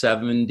between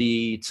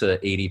 70 to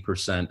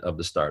 80% of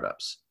the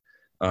startups.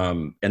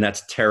 And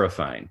that's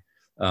terrifying.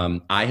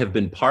 I have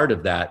been part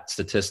of that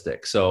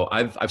statistic. So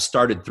I've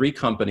started 3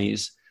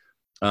 companies,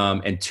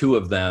 and 2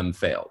 of them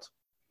failed.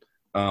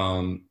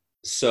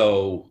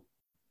 So,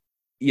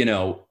 you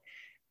know,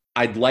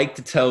 I'd like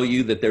to tell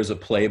you that there's a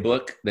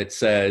playbook that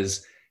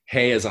says,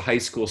 hey, as a high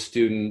school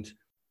student,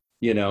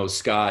 you know,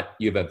 Scott,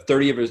 you've had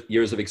 30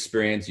 years of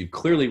experience. You've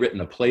clearly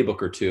written a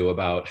playbook or two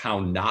about how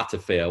not to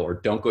fail, or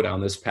don't go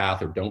down this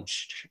path, or don't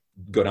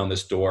go down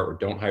this door, or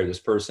don't hire this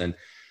person.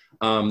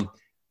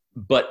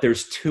 But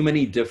there's too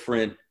many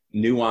different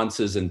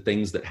nuances and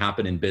things that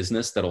happen in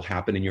business that'll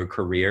happen in your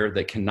career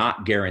that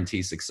cannot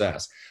guarantee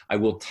success. I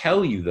will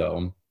tell you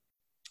though,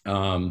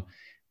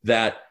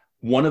 that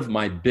one of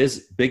my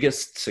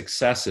biggest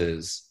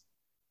successes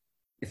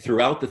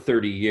throughout the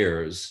 30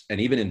 years, and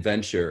even in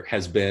venture,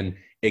 has been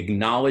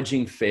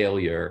acknowledging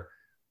failure,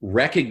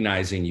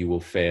 recognizing you will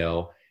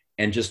fail,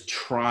 and just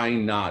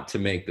trying not to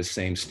make the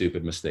same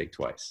stupid mistake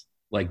twice.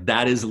 Like,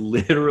 that is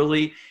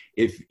literally,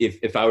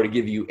 if I were to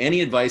give you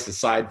any advice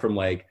aside from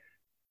like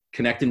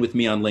connecting with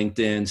me on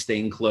LinkedIn,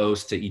 staying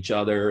close to each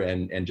other,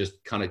 and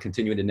just kind of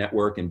continuing to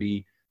network and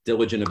be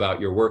diligent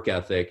about your work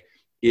ethic,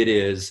 it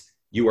is,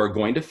 you are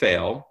going to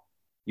fail.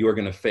 You are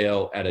going to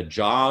fail at a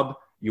job.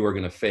 You are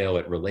going to fail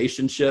at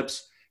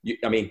relationships.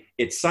 I mean,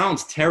 it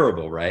sounds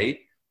terrible, right?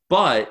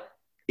 But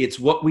it's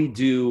what we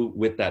do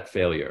with that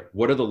failure.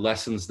 What are the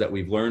lessons that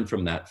we've learned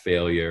from that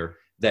failure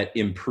that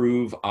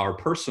improve our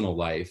personal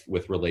life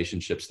with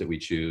relationships that we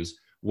choose?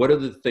 What are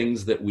the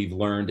things that we've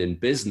learned in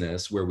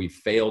business where we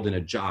failed in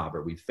a job,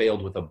 or we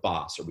failed with a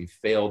boss, or we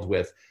failed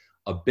with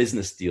a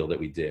business deal that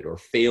we did, or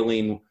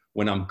failing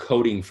when I'm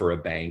coding for a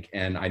bank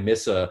and I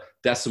miss a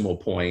decimal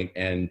point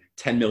and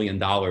 $10 million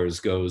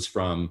goes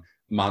from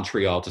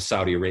Montreal to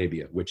Saudi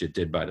Arabia, which it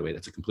did, by the way.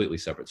 That's a completely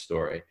separate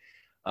story.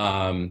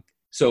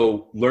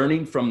 So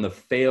learning from the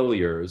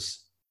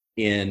failures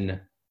in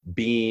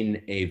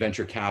being a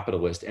venture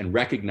capitalist, and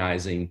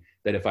recognizing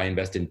that if I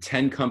invest in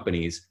 10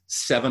 companies,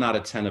 7 out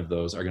of 10 of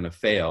those are going to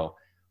fail.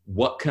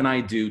 What can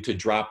I do to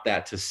drop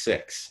that to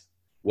 6?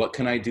 What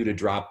can I do to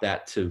drop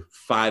that to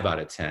 5 out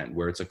of 10,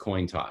 where it's a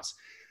coin toss?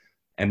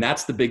 And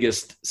that's the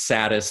biggest,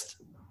 saddest,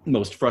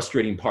 most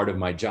frustrating part of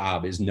my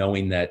job, is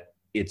knowing that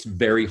it's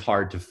very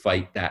hard to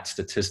fight that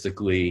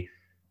statistically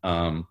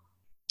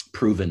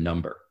proven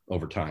number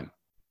over time.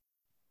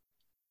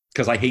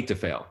 Because I hate to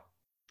fail.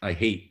 I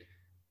hate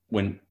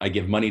when I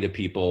give money to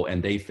people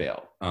and they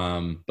fail.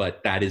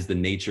 But that is the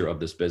nature of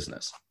this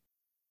business.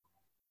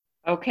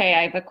 Okay,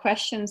 I have a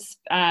question,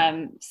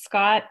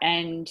 Scott,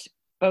 and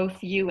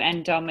both you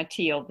and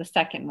Domitille, the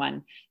second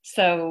one.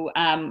 So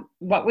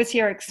what was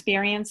your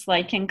experience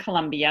like in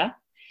Columbia?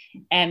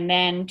 And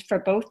then for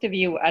both of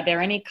you, are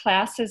there any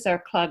classes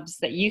or clubs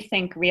that you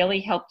think really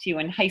helped you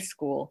in high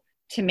school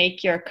to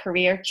make your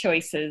career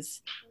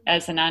choices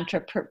as an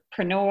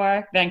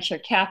entrepreneur, venture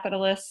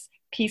capitalist,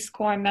 Peace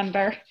Corps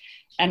member?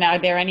 And are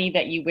there any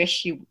that you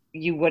wish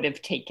you would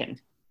have taken?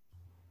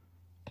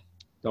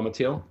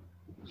 Domitille?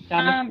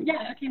 Yeah,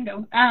 I can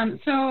go.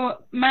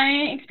 So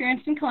my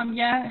experience in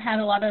Columbia had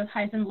a lot of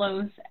highs and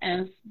lows,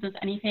 as does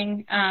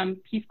anything.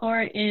 Peace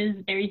Corps is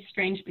very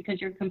strange because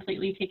you're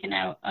completely taken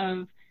out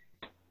of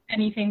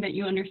anything that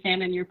you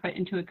understand, and you're put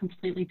into a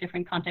completely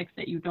different context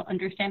that you don't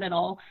understand at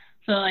all.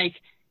 So like,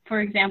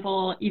 for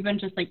example, even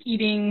just like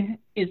eating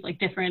is like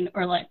different,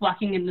 or like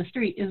walking in the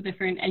street is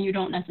different, and you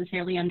don't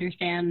necessarily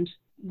understand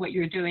what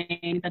you're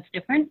doing that's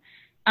different.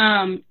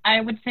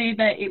 I would say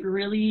that it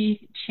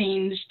really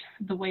changed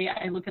the way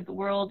I look at the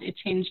world. It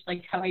changed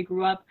like how I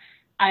grew up.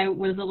 I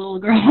was a little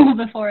girl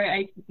before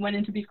I went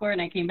into Peace Corps,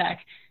 and I came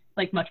back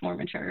like much more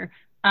mature.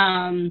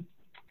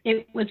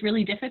 It was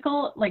really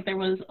difficult. Like, there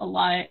was a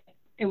lot.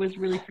 It was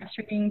really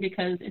frustrating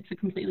because it's a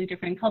completely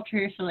different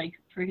culture. So like,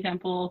 for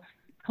example,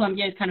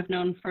 Columbia is kind of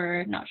known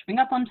for not showing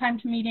up on time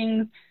to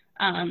meetings,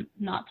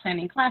 not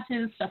planning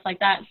classes, stuff like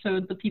that.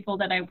 So the people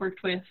that I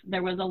worked with,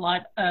 there was a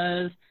lot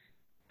of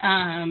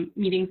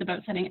meetings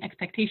about setting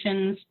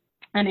expectations,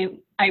 and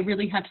I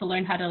really had to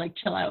learn how to like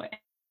chill out.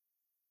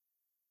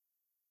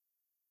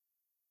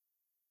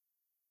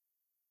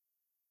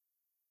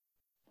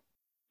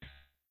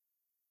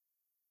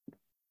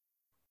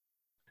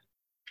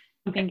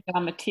 I think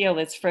Domitille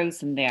is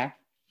frozen there.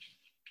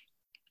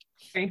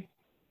 Okay.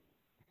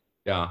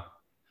 Yeah.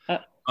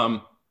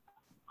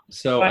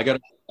 So I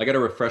gotta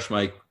refresh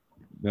my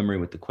memory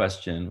with the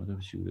question. What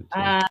was you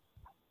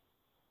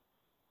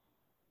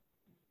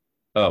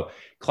Oh,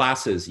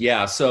 classes.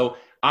 Yeah. So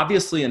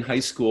obviously in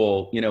high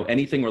school, you know,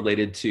 anything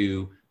related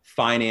to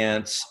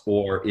finance,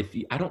 or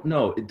I don't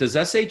know, does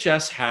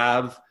SHS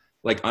have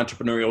like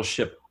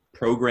entrepreneurship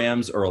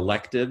programs or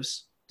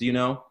electives? Do you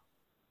know?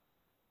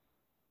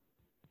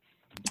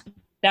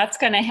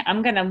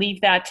 I'm gonna leave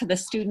that to the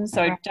students.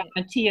 Or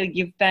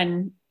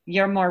Domitille,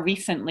 you're more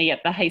recently at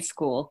the high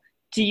school.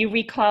 Do you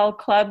recall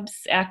clubs,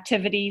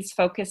 activities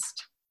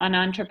focused on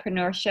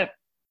entrepreneurship?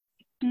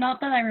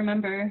 Not that I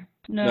remember.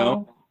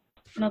 No.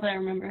 Not that I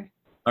remember.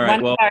 All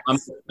right. One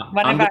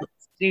of our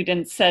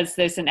students says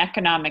there's an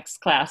economics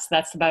class.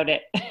 That's about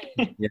it.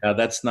 Yeah,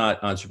 that's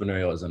not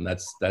entrepreneurialism.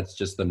 That's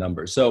just the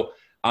number. So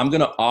I'm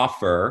going to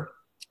offer,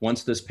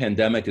 once this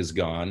pandemic is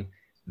gone,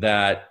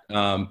 that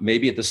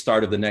maybe at the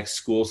start of the next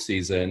school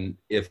season,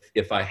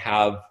 if I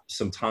have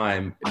some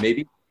time,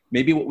 maybe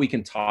what we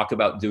can talk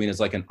about doing is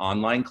like an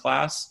online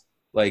class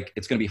like,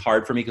 it's going to be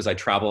hard for me because I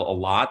travel a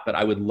lot, but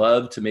I would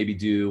love to maybe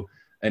do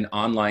an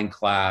online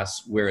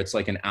class where it's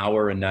like an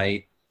hour a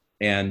night.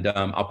 And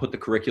I'll put the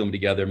curriculum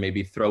together,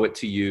 maybe throw it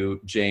to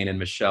you, Jane and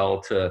Michelle,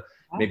 to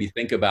maybe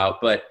think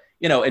about. But,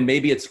 you know, and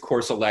maybe it's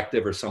course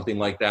elective or something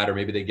like that, or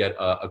maybe they get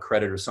a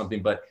credit or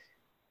something, but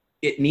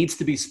it needs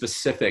to be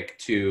specific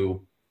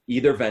to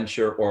either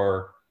venture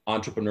or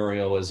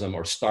entrepreneurialism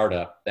or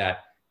startup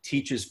that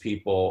teaches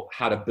people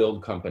how to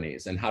build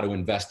companies and how to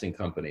invest in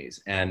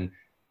companies. And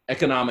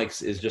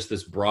economics is just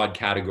this broad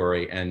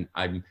category, and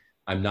I'm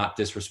not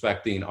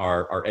disrespecting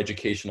our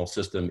educational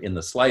system in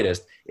the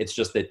slightest. It's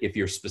just that if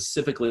you're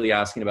specifically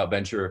asking about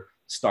venture,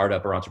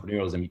 startup, or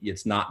entrepreneurialism,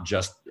 it's not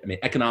just, I mean,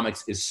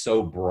 economics is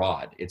so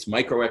broad. It's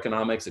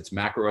microeconomics, it's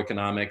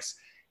macroeconomics,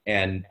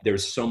 and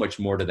there's so much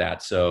more to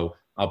that. So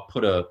I'll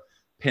put a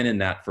pin in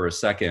that for a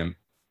second.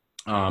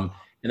 And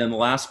then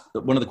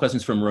one of the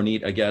questions from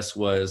Ronit, I guess,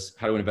 was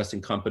how to invest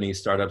in companies,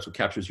 startups, what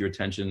captures your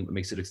attention, what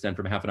makes it extend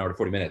from half an hour to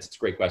 40 minutes. It's a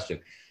great question.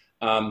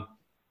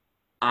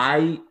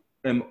 I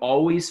am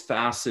always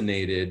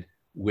fascinated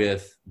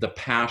with the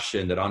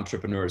passion that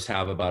entrepreneurs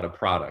have about a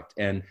product.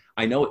 And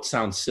I know it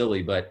sounds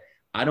silly, but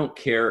I don't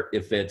care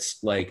if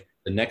it's like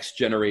the next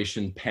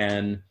generation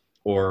pen,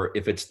 or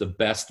if it's the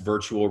best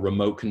virtual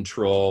remote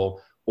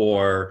control,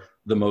 or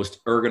the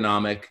most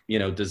ergonomic, you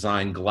know,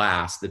 design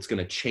glass that's going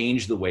to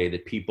change the way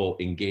that people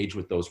engage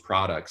with those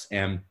products.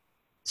 And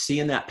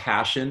seeing that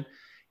passion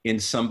in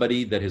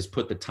somebody that has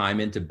put the time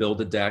in to build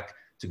a deck,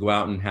 to go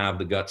out and have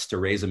the guts to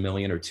raise $1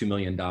 million or $2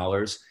 million,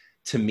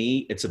 to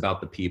me, it's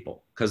about the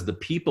people. Because the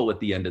people at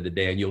the end of the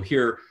day, and you'll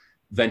hear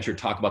venture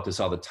talk about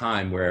this all the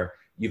time, where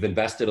you've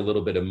invested a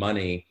little bit of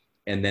money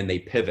and then they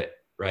pivot,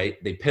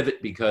 right? They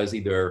pivot because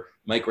either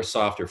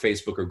Microsoft or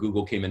Facebook or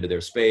Google came into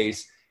their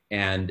space,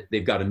 and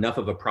they've got enough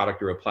of a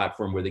product or a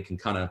platform where they can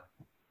kind of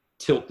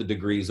tilt the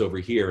degrees over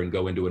here and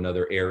go into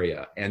another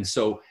area. And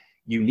so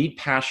you need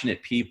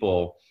passionate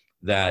people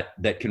that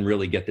can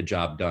really get the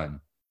job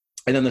done.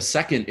 And then the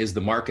second is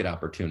the market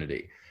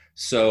opportunity.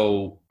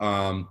 So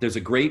there's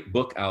a great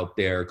book out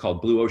there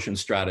called Blue Ocean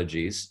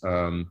Strategies.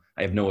 I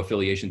have no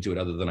affiliation to it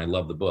other than I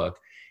love the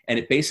book. And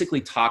it basically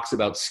talks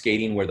about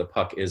skating where the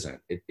puck isn't.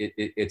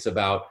 It's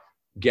about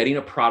getting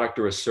a product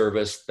or a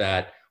service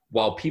that,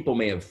 while people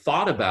may have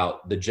thought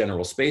about the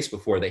general space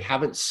before, they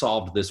haven't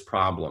solved this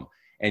problem.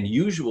 And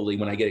usually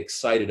when I get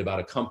excited about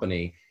a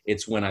company,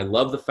 it's when I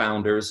love the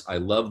founders, I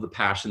love the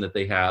passion that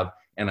they have,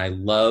 and I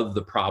love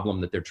the problem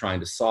that they're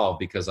trying to solve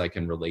because I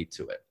can relate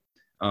to it.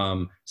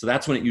 So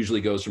that's when it usually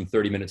goes from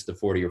 30 minutes to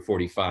 40 or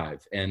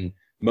 45. And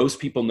most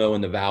people know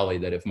in the Valley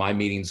that if my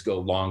meetings go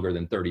longer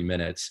than 30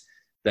 minutes,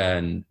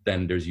 then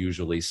there's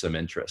usually some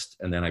interest.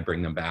 And then I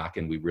bring them back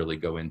and we really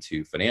go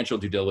into financial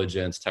due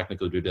diligence,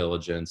 technical due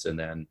diligence, and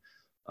then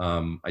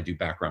I do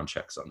background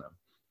checks on them.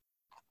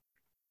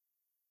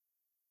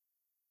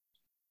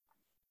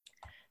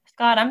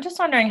 Scott, I'm just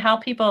wondering how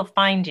people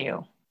find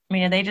you. I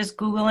mean, are they just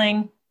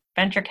Googling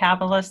venture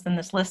capitalist and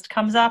this list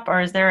comes up,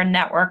 or is there a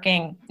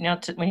networking, you know,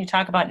 when you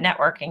talk about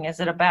networking, is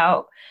it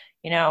about,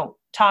 you know,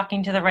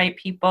 talking to the right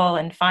people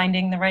and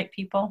finding the right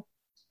people?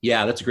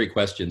 Yeah, that's a great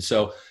question.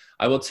 So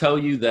I will tell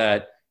you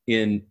that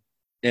and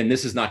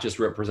this is not just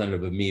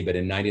representative of me, but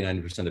in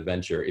 99% of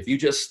venture, if you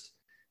just,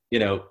 you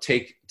know,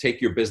 take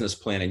your business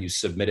plan and you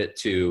submit it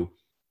to,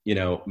 you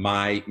know,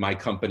 my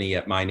company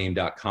at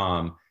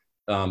myname.com,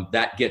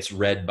 that gets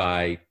read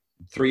by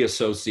 3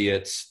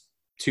 associates,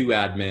 2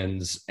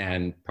 admins,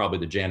 and probably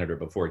the janitor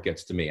before it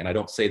gets to me. And I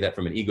don't say that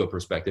from an ego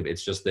perspective.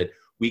 It's just that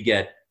we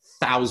get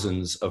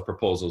thousands of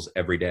proposals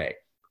every day.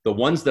 The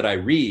ones that I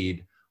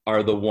read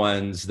are the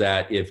ones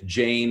that if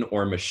Jane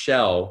or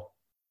Michelle,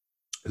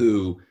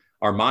 who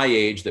are my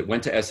age, that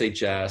went to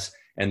SHS,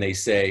 and they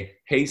say,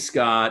 hey,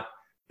 Scott,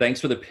 thanks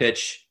for the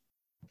pitch.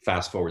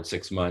 Fast forward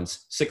 6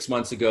 months. 6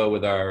 months ago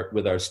with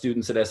our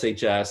students at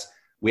SHS,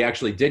 we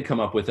actually did come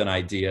up with an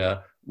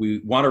idea. We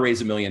want to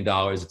raise $1 million.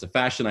 It's a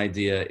fashion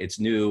idea. It's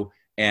new.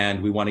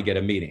 And we want to get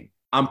a meeting.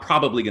 I'm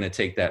probably going to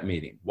take that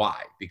meeting.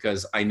 Why?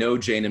 Because I know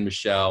Jane and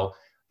Michelle,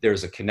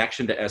 there's a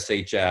connection to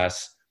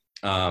SHS.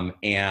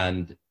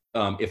 And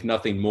if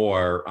nothing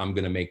more, I'm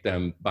going to make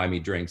them buy me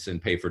drinks and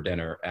pay for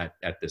dinner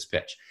at this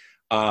pitch.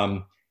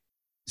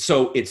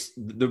 So it's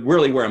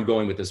really where I'm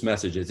going with this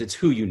message is it's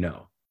who you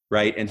know,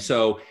 right? And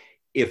so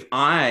if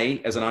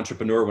I, as an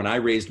entrepreneur, when I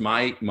raised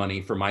my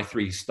money for my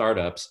 3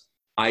 startups,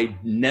 I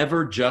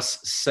never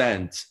just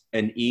sent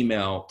an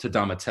email to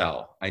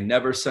Domitille. I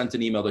never sent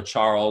an email to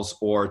Charles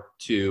or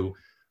to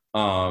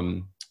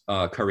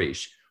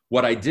Karish.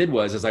 What I did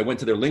was I went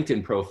to their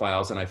LinkedIn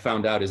profiles and I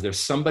found out is there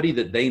somebody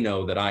that they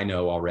know that I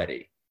know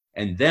already.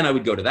 And then I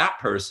would go to that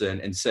person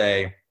and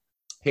say,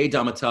 hey,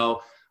 Domitille,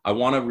 I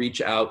want to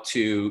reach out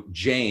to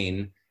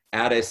Jane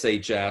at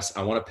SHS.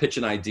 I want to pitch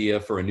an idea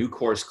for a new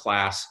course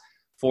class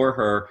for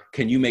her.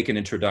 Can you make an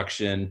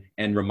introduction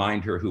and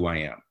remind her who I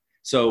am?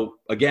 So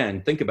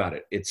again, think about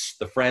it. It's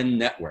the friend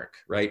network,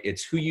 right?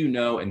 It's who you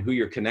know and who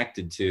you're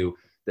connected to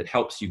that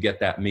helps you get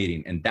that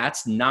meeting. And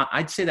that's not,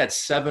 I'd say that's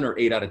 7 or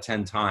 8 out of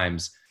 10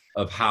 times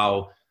of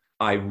how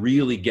I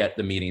really get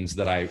the meetings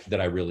that I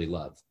really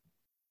love.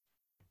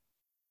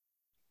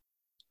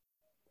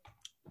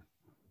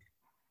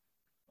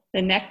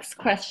 The next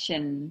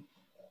question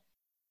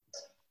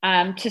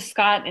to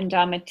Scott and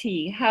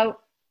Domitille. How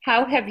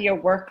have your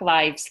work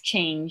lives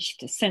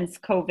changed since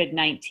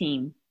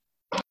COVID-19?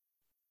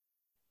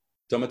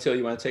 Domitille,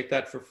 you want to take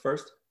that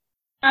first?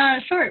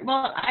 Sure.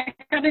 Well, I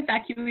got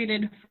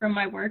evacuated from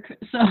my work,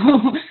 so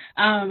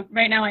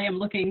right now I am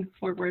looking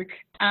for work.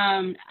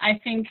 I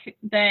think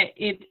that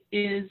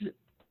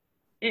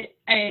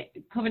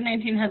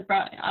COVID-19 has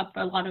brought up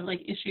a lot of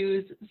like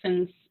issues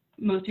since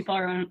most people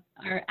are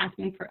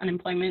asking for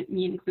unemployment,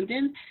 me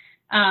included.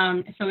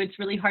 So it's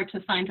really hard to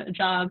find a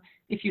job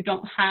if you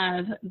don't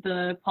have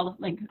the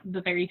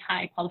very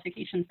high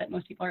qualifications that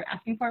most people are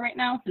asking for right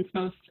now, since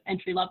most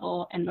entry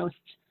level and most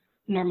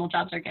normal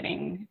jobs are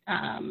getting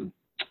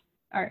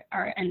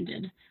are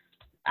ended.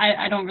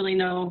 I don't really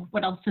know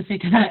what else to say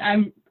to that.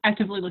 I'm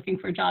actively looking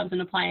for jobs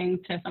and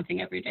applying to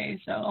something every day,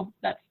 so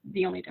that's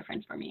the only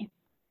difference for me.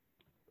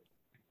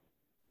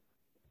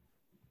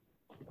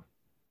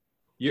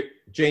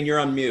 Jane, you're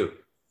on mute.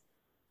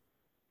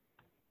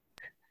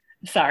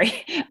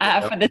 Sorry.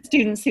 For the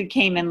students who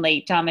came in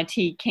late,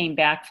 Domitille came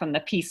back from the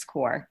Peace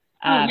Corps.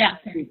 Yeah.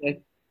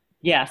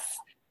 Yes.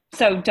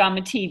 So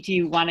Domitille, do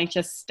you want to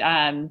just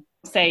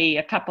say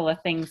a couple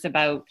of things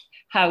about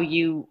how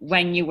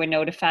when you were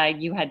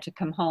notified you had to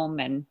come home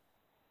and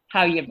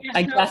how you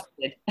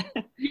adjusted?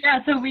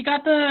 So we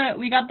got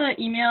the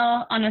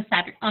email on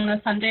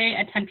a Sunday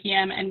at 10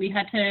 p.m. and we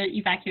had to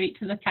evacuate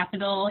to the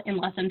Capitol in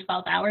less than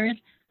 12 hours.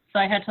 So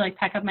I had to like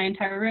pack up my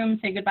entire room,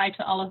 say goodbye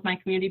to all of my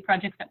community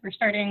projects that were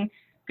starting,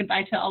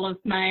 goodbye to all of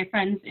my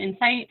friends in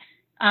sight.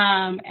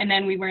 And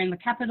then we were in the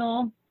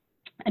Capitol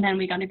and then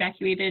we got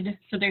evacuated.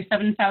 So there's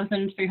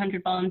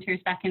 7,300 volunteers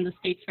back in the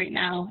States right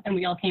now, and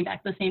we all came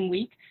back the same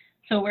week.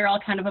 So we're all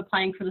kind of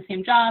applying for the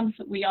same jobs.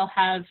 We all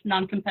have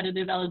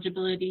non-competitive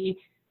eligibility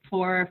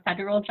for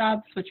federal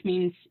jobs, which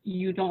means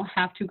you don't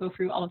have to go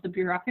through all of the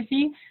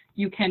bureaucracy.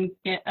 You can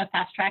get a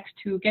fast track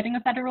to getting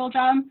a federal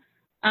job.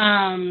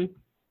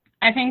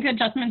 I think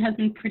adjustment has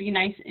been pretty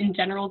nice in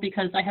general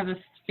because I have a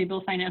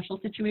stable financial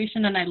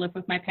situation and I live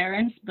with my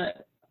parents,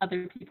 but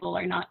other people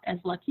are not as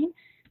lucky.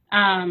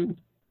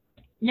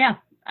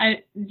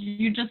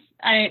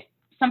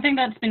 Something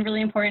that's been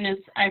really important is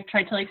I've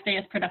tried to like stay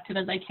as productive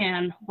as I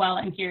can while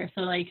I'm here.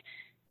 So like,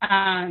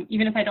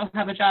 even if I don't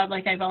have a job,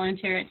 like I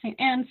volunteer at St.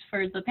 Anne's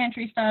for the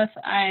pantry stuff.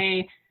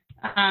 I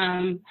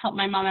help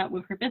my mom out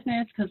with her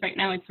business because right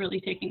now it's really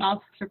taking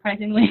off,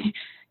 surprisingly,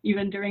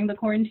 even during the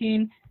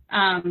quarantine.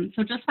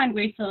 So just find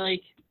ways to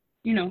like,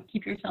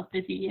 keep yourself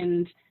busy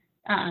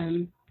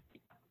and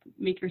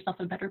make yourself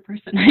a better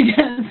person, I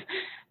guess.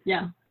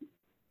 Yeah.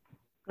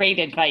 Great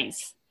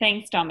advice.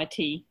 Thanks,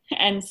 Domitille.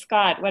 And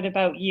Scott, what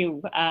about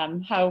you?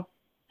 How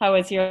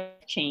has your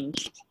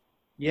changed?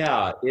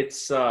 Yeah,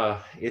 it's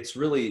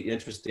really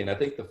interesting. I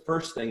think the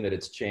first thing that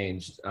it's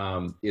changed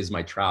is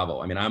my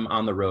travel. I mean, I'm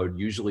on the road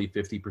usually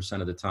 50%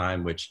 of the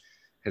time, which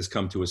has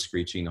come to a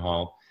screeching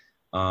halt.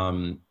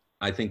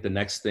 I think the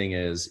next thing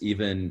is,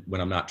 even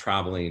when I'm not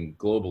traveling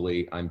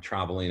globally, I'm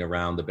traveling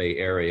around the Bay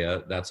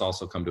Area. That's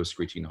also come to a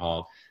screeching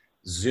halt.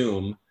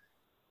 Zoom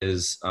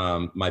is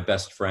my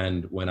best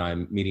friend when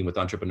I'm meeting with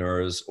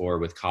entrepreneurs or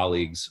with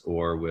colleagues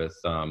or with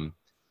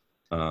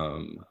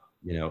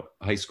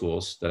high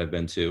schools that I've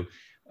been to.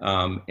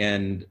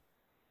 And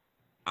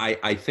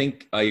I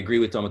think I agree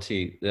with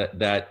Domitille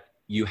that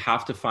you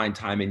have to find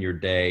time in your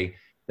day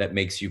that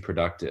makes you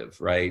productive,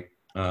 right?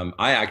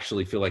 I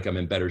actually feel like I'm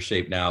in better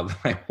shape now than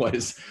I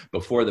was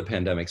before the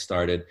pandemic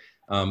started,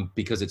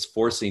 because it's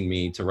forcing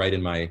me to write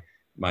in my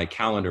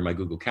calendar, my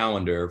Google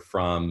Calendar,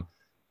 from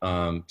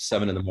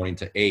 7 in the morning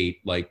to 8,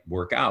 like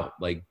work out,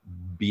 like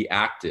be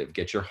active,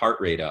 get your heart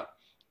rate up,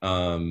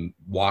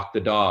 walk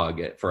the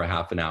dog for a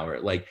half an hour,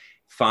 like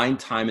find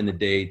time in the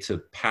day to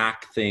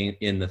pack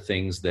in the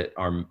things that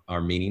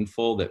are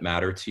meaningful, that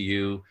matter to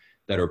you,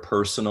 that are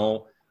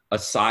personal,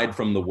 aside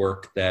from the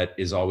work that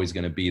is always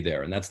going to be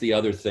there. And that's the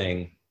other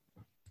thing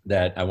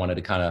that I wanted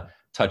to kind of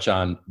touch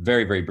on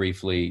very, very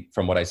briefly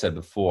from what I said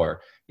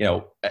before.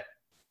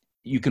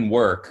 You can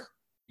work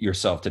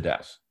yourself to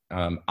death.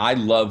 I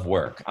love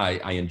work.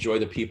 I enjoy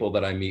the people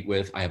that I meet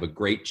with. I have a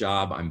great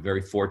job. I'm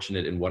very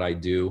fortunate in what I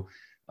do.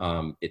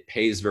 It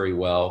pays very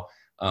well.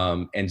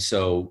 And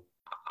so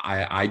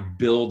I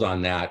build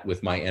on that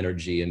with my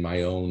energy and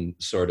my own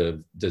sort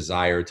of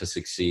desire to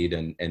succeed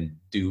and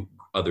do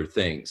other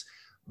things.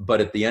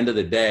 But at the end of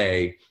the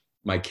day,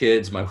 my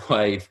kids, my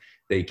wife,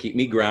 they keep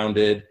me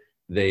grounded.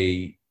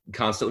 They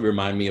constantly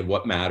remind me of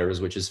what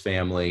matters, which is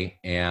family.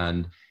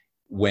 And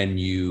when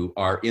you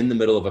are in the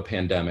middle of a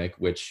pandemic,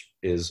 which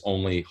is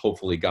only,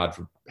 hopefully, God,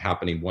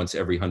 happening once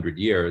every 100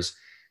 years,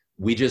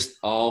 we just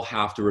all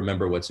have to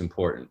remember what's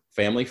important.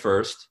 Family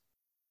first,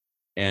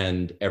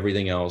 and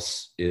everything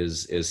else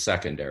is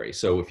secondary.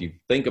 So if you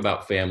think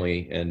about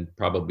family, and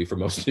probably for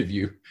most of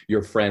you,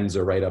 your friends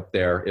are right up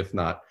there, if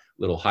not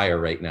a little higher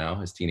right now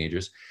as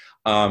teenagers,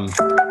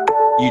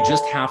 you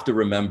just have to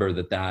remember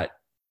that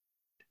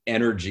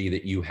energy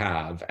that you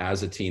have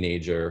as a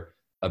teenager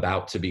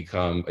about to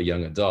become a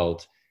young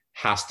adult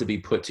has to be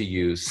put to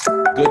use,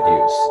 good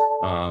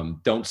use.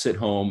 Don't sit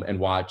home and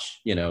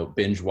watch,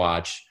 binge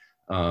watch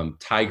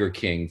Tiger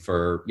King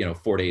for,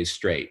 4 days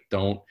straight.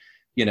 Don't,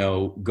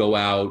 go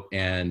out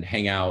and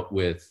hang out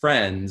with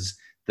friends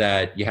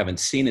that you haven't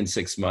seen in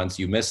 6 months,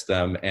 you miss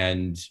them,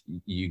 and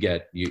you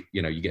get the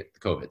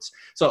COVIDs.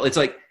 So it's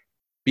like,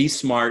 be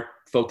smart,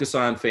 focus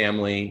on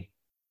family,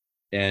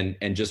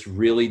 and just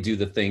really do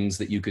the things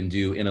that you can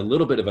do in a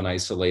little bit of an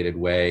isolated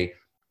way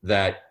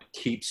that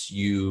keeps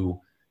you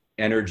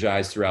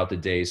energized throughout the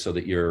day so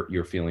that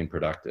you're feeling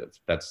productive.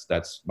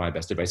 That's my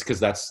best advice, because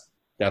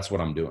that's what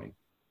I'm doing.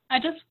 I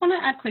just want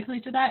to add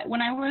quickly to that.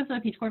 When I was a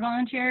Peace Corps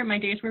volunteer, my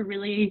days were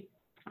really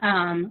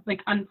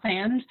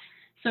unplanned.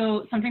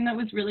 So something that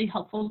was really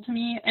helpful to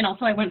me, and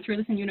also I went through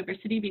this in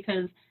university,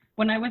 because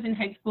when I was in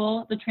high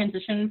school, the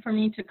transition for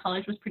me to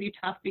college was pretty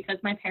tough, because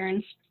my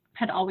parents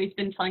had always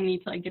been telling me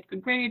to get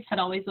good grades, had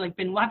always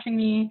been watching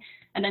me.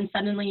 And then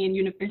suddenly in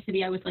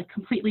university, I was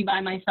completely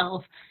by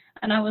myself.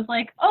 And I was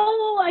like,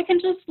 oh, I can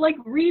just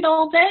read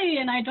all day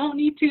and I don't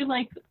need to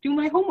do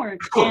my homework.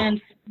 And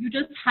you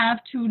just have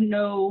to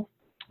know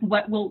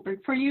what will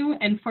work for you.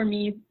 And for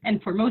me,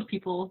 and for most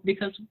people,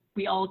 because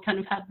we all kind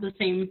of have the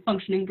same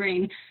functioning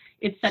brain,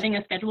 it's setting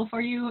a schedule for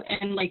you.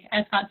 And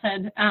as Scott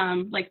said,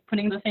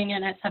 putting the thing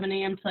in at 7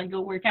 a.m. to go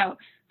work out.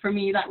 For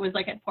me, that was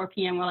at 4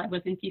 p.m. while I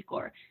was in Peace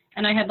Corps.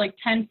 And I had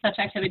 10 such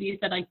activities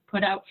that I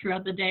put out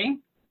throughout the day.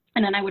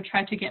 And then I would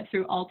try to get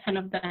through all 10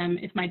 of them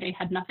if my day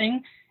had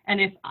nothing. And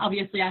if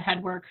obviously I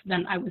had work,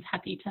 then I was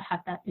happy to have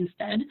that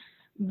instead.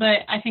 But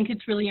I think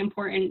it's really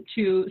important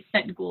to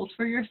set goals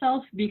for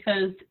yourself,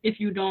 because if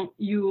you don't,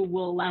 you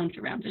will lounge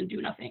around and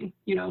do nothing.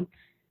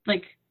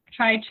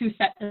 Try to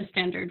set a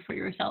standard for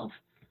yourself.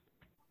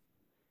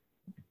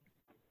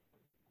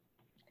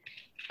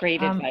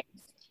 Great advice.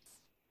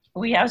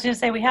 I was going to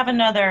say, we have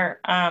another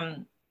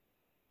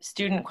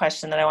student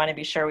question that I want to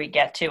be sure we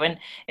get to. And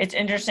it's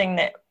interesting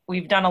that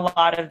we've done a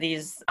lot of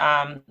these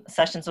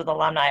sessions with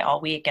alumni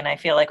all week, and I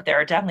feel like there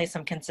are definitely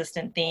some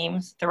consistent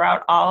themes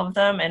throughout all of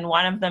them. And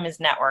one of them is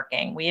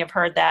networking. We have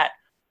heard that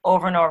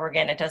over and over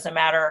again. It doesn't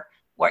matter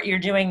what you're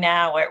doing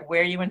now,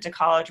 where you went to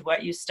college,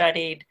 what you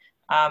studied.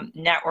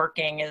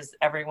 Networking is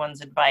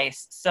everyone's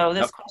advice. So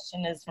this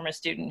question is from a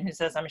student who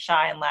says, I'm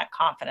shy and lack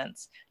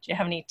confidence. Do you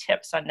have any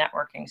tips on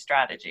networking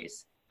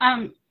strategies?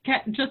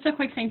 Just a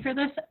quick thing for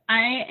this.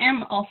 I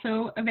am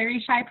also a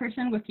very shy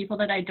person with people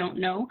that I don't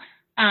know.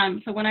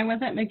 So when I was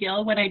at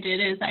McGill, what I did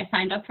is I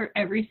signed up for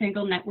every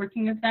single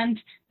networking event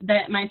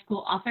that my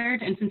school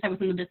offered. And since I was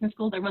in the business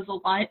school, there was a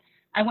lot.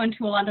 I went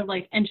to a lot of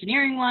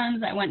engineering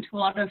ones. I went to a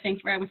lot of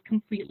things where I was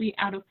completely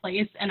out of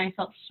place and I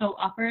felt so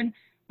awkward.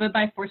 But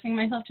by forcing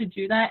myself to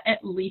do that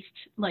at least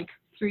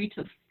 3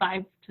 to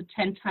 5 to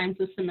 10 times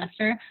a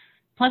semester,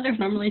 plus there's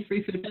normally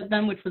free food at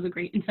them, which was a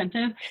great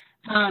incentive,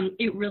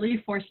 it really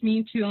forced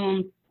me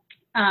to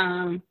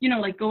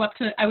go up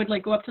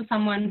to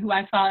someone who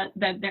I thought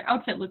that their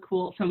outfit looked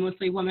cool, so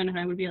mostly women, and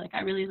I would be like,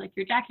 I really like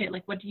your jacket,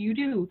 what do you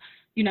do,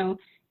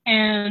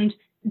 and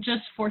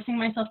just forcing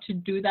myself to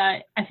do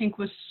that, I think,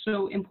 was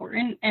so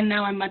important. And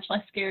now I'm much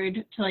less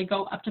scared to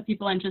go up to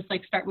people and just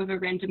start with a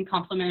random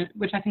compliment,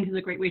 which I think is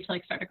a great way to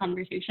start a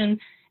conversation.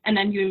 And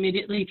then you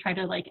immediately try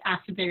to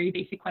ask very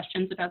basic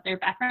questions about their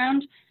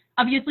background.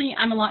 Obviously,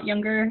 I'm a lot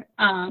younger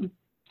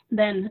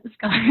than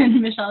Scott and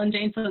Michelle and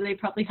Jane, so they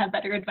probably have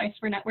better advice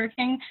for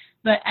networking.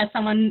 But as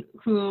someone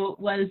who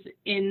was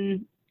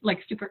in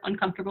super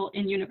uncomfortable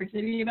in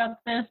university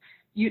about this,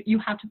 you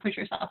have to push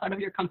yourself out of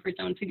your comfort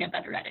zone to get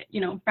better at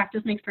it.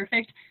 Practice makes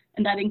perfect,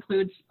 and that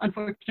includes,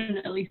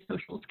 unfortunately,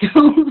 social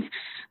skills.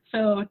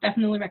 So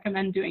definitely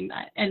recommend doing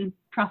that and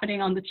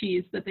profiting on the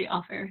cheese that they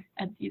offer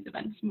at these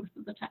events most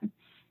of the time.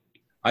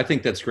 I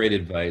think that's great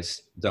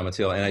advice,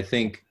 Domitille. And I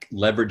think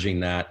leveraging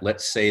that,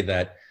 let's say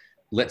that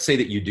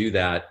you do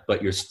that,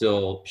 but you're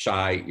still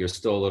shy, you're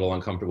still a little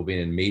uncomfortable being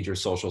in major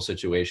social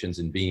situations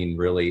and being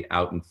really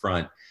out in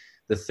front.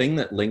 The thing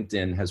that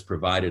LinkedIn has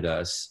provided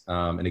us,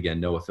 and again,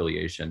 no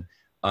affiliation,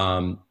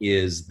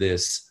 is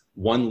this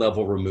one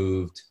level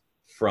removed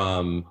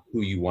from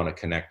who you want to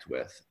connect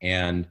with.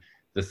 And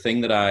the thing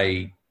that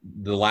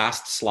the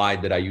last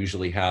slide that I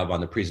usually have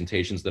on the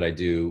presentations that I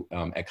do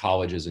at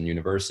colleges and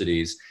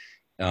universities,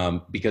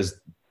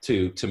 because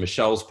to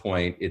Michelle's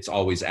point, it's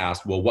always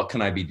asked, well, what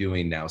can I be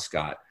doing now,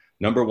 Scott?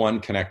 Number one,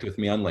 connect with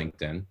me on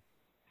LinkedIn.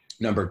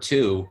 Number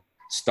two,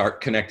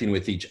 start connecting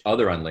with each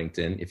other on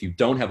LinkedIn. If you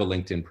don't have a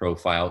LinkedIn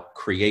profile,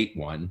 create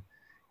one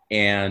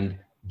and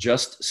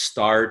just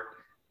start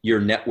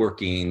your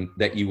networking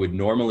that you would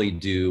normally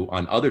do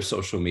on other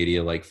social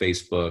media like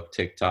Facebook,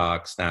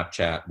 TikTok,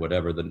 Snapchat,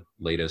 whatever the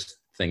latest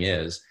thing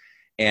is,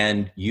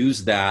 and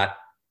use that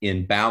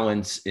in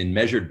balance, in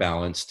measured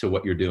balance to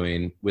what you're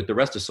doing with the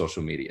rest of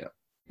social media.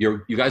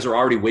 You guys are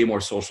already way more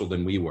social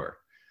than we were.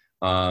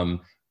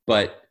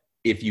 But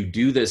if you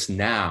do this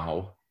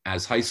now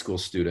as high school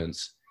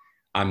students,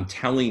 I'm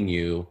telling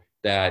you,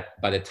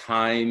 that by the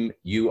time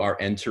you are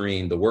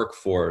entering the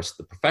workforce,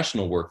 the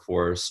professional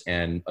workforce,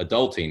 and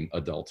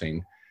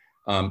adulting,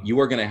 you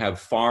are going to have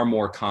far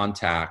more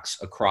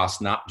contacts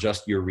across not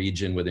just your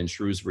region within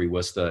Shrewsbury,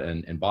 Worcester,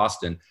 and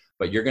Boston,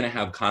 but you're going to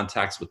have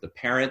contacts with the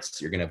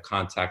parents. You're going to have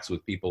contacts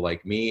with people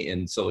like me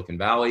in Silicon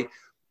Valley,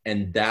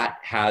 and that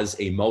has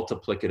a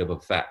multiplicative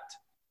effect.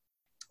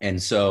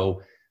 And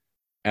so,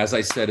 as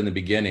I said in the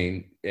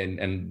beginning,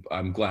 and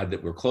I'm glad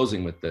that we're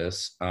closing with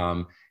this,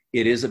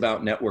 it is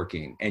about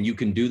networking. And you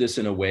can do this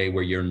in a way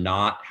where you're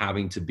not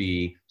having to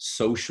be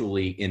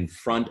socially in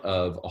front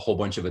of a whole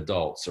bunch of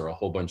adults or a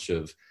whole bunch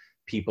of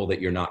people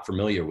that you're not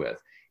familiar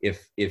with.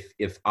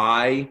 If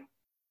I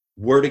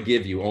were to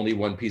give you only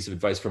one piece of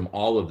advice from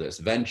all of this,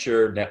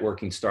 venture,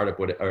 networking, startup,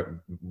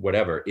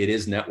 whatever, it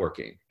is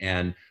networking.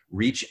 And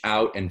reach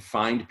out and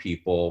find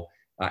people.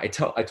 I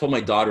told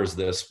my daughters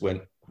this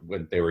when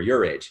they were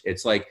your age.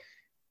 It's like,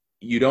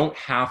 you don't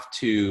have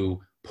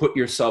to put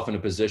yourself in a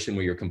position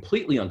where you're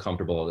completely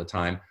uncomfortable all the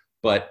time.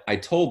 But I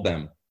told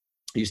them,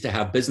 I used to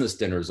have business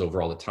dinners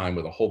over all the time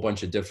with a whole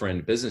bunch of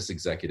different business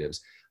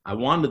executives. I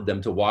wanted them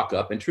to walk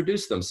up,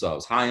 introduce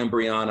themselves. Hi, I'm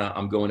Brianna.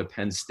 I'm going to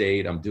Penn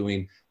State. I'm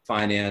doing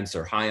finance.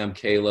 Or hi, I'm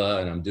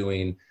Kayla, and I'm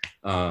doing,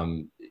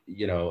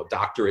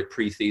 doctorate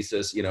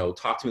pre-thesis.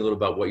 Talk to me a little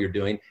about what you're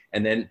doing.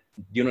 And then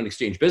you don't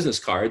exchange business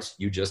cards.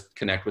 You just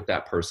connect with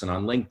that person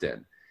on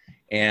LinkedIn.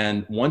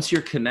 And once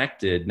you're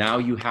connected, now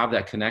you have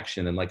that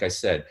connection. And like I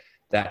said,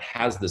 that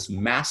has this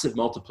massive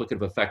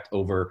multiplicative effect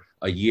over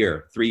a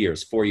year, 3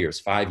 years, 4 years,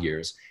 5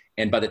 years.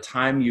 And by the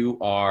time you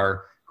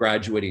are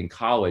graduating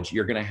college,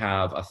 you're going to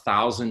have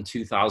 1,000,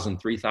 2,000,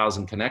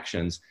 3,000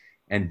 connections.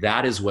 And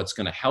that is what's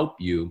going to help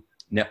you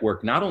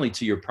network, not only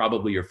to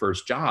probably your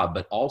first job,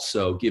 but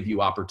also give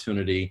you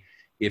opportunity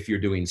if you're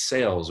doing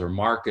sales or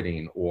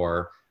marketing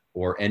or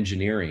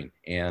engineering.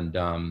 And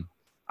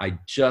I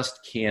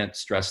just can't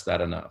stress that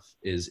enough,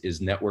 is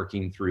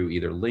networking through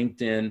either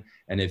LinkedIn.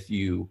 And if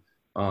you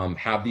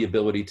have the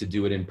ability to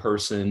do it in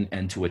person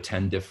and to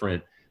attend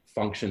different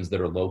functions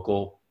that are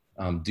local,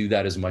 do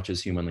that as much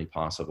as humanly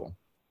possible.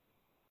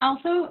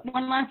 Also,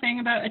 one last thing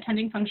about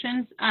attending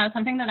functions,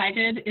 something that I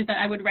did is that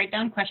I would write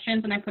down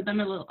questions and I put a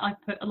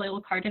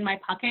little card in my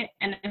pocket.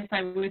 And if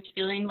I was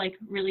feeling like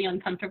really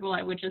uncomfortable,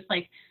 I would just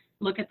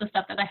look at the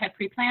stuff that I had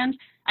pre-planned.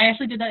 I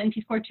actually did that in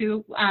Peace Corps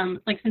too.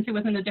 Since it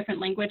was in a different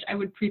language, I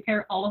would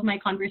prepare all of my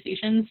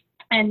conversations.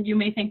 And you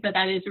may think that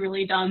that is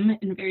really dumb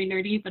and very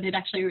nerdy, but it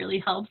actually really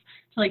helps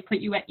to put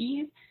you at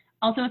ease.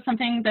 Also,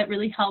 something that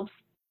really helps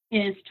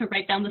is to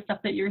write down the stuff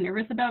that you're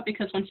nervous about,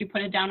 because once you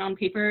put it down on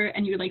paper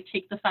and you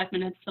take the 5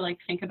 minutes to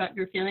think about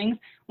your feelings,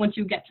 once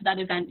you get to that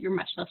event, you're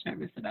much less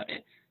nervous about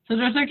it. So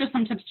those are just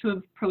some tips to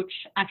approach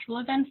actual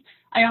events.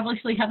 I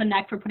obviously have a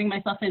knack for putting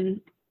myself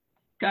in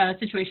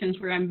situations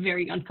where I'm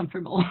very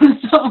uncomfortable.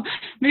 So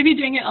maybe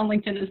doing it on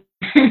LinkedIn is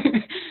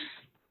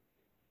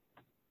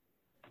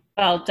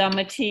Well,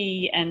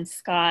 Domitille and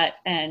Scott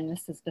and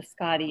Mrs.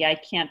 Biscotti, I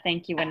can't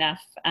thank you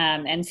enough,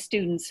 and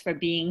students for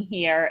being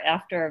here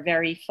after a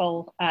very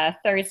full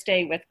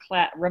Thursday with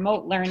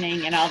remote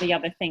learning and all the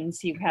other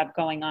things you have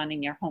going on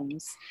in your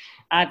homes.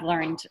 I've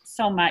learned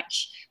so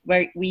much.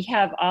 We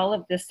have all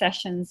of the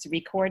sessions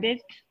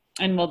recorded,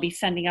 and we'll be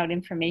sending out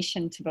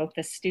information to both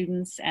the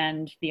students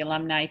and the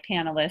alumni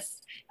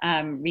panelists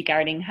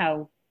regarding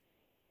how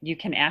you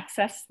can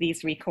access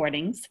these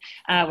recordings.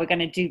 We're going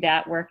to do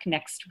that work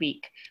next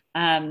week.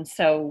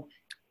 So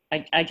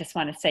I just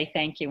want to say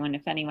thank you. And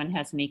if anyone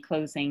has any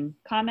closing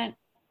comment.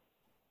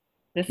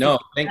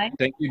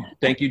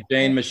 Thank you,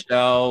 Jane,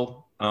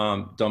 Michelle,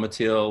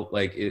 Domitille.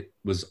 It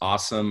was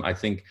awesome. I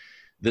think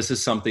this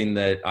is something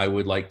that I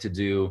would like to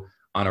do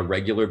on a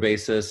regular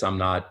basis. I'm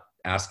not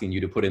asking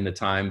you to put in the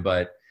time,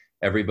 but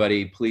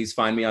everybody, please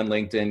find me on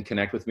LinkedIn,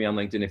 connect with me on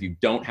LinkedIn. If you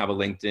don't have a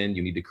LinkedIn,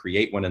 you need to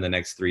create one in the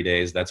next 3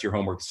 days. That's your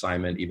homework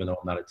assignment, even though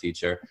I'm not a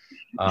teacher.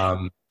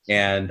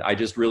 And I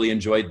just really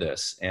enjoyed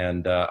this.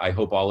 And I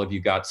hope all of you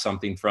got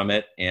something from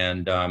it.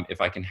 And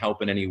if I can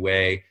help in any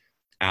way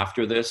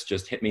after this,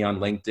 just hit me on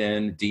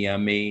LinkedIn,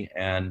 DM me,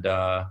 and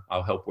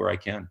I'll help where I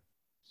can.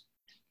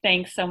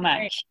 Thanks so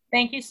much.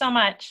 Thank you so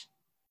much.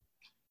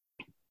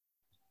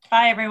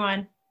 Bye,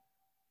 everyone.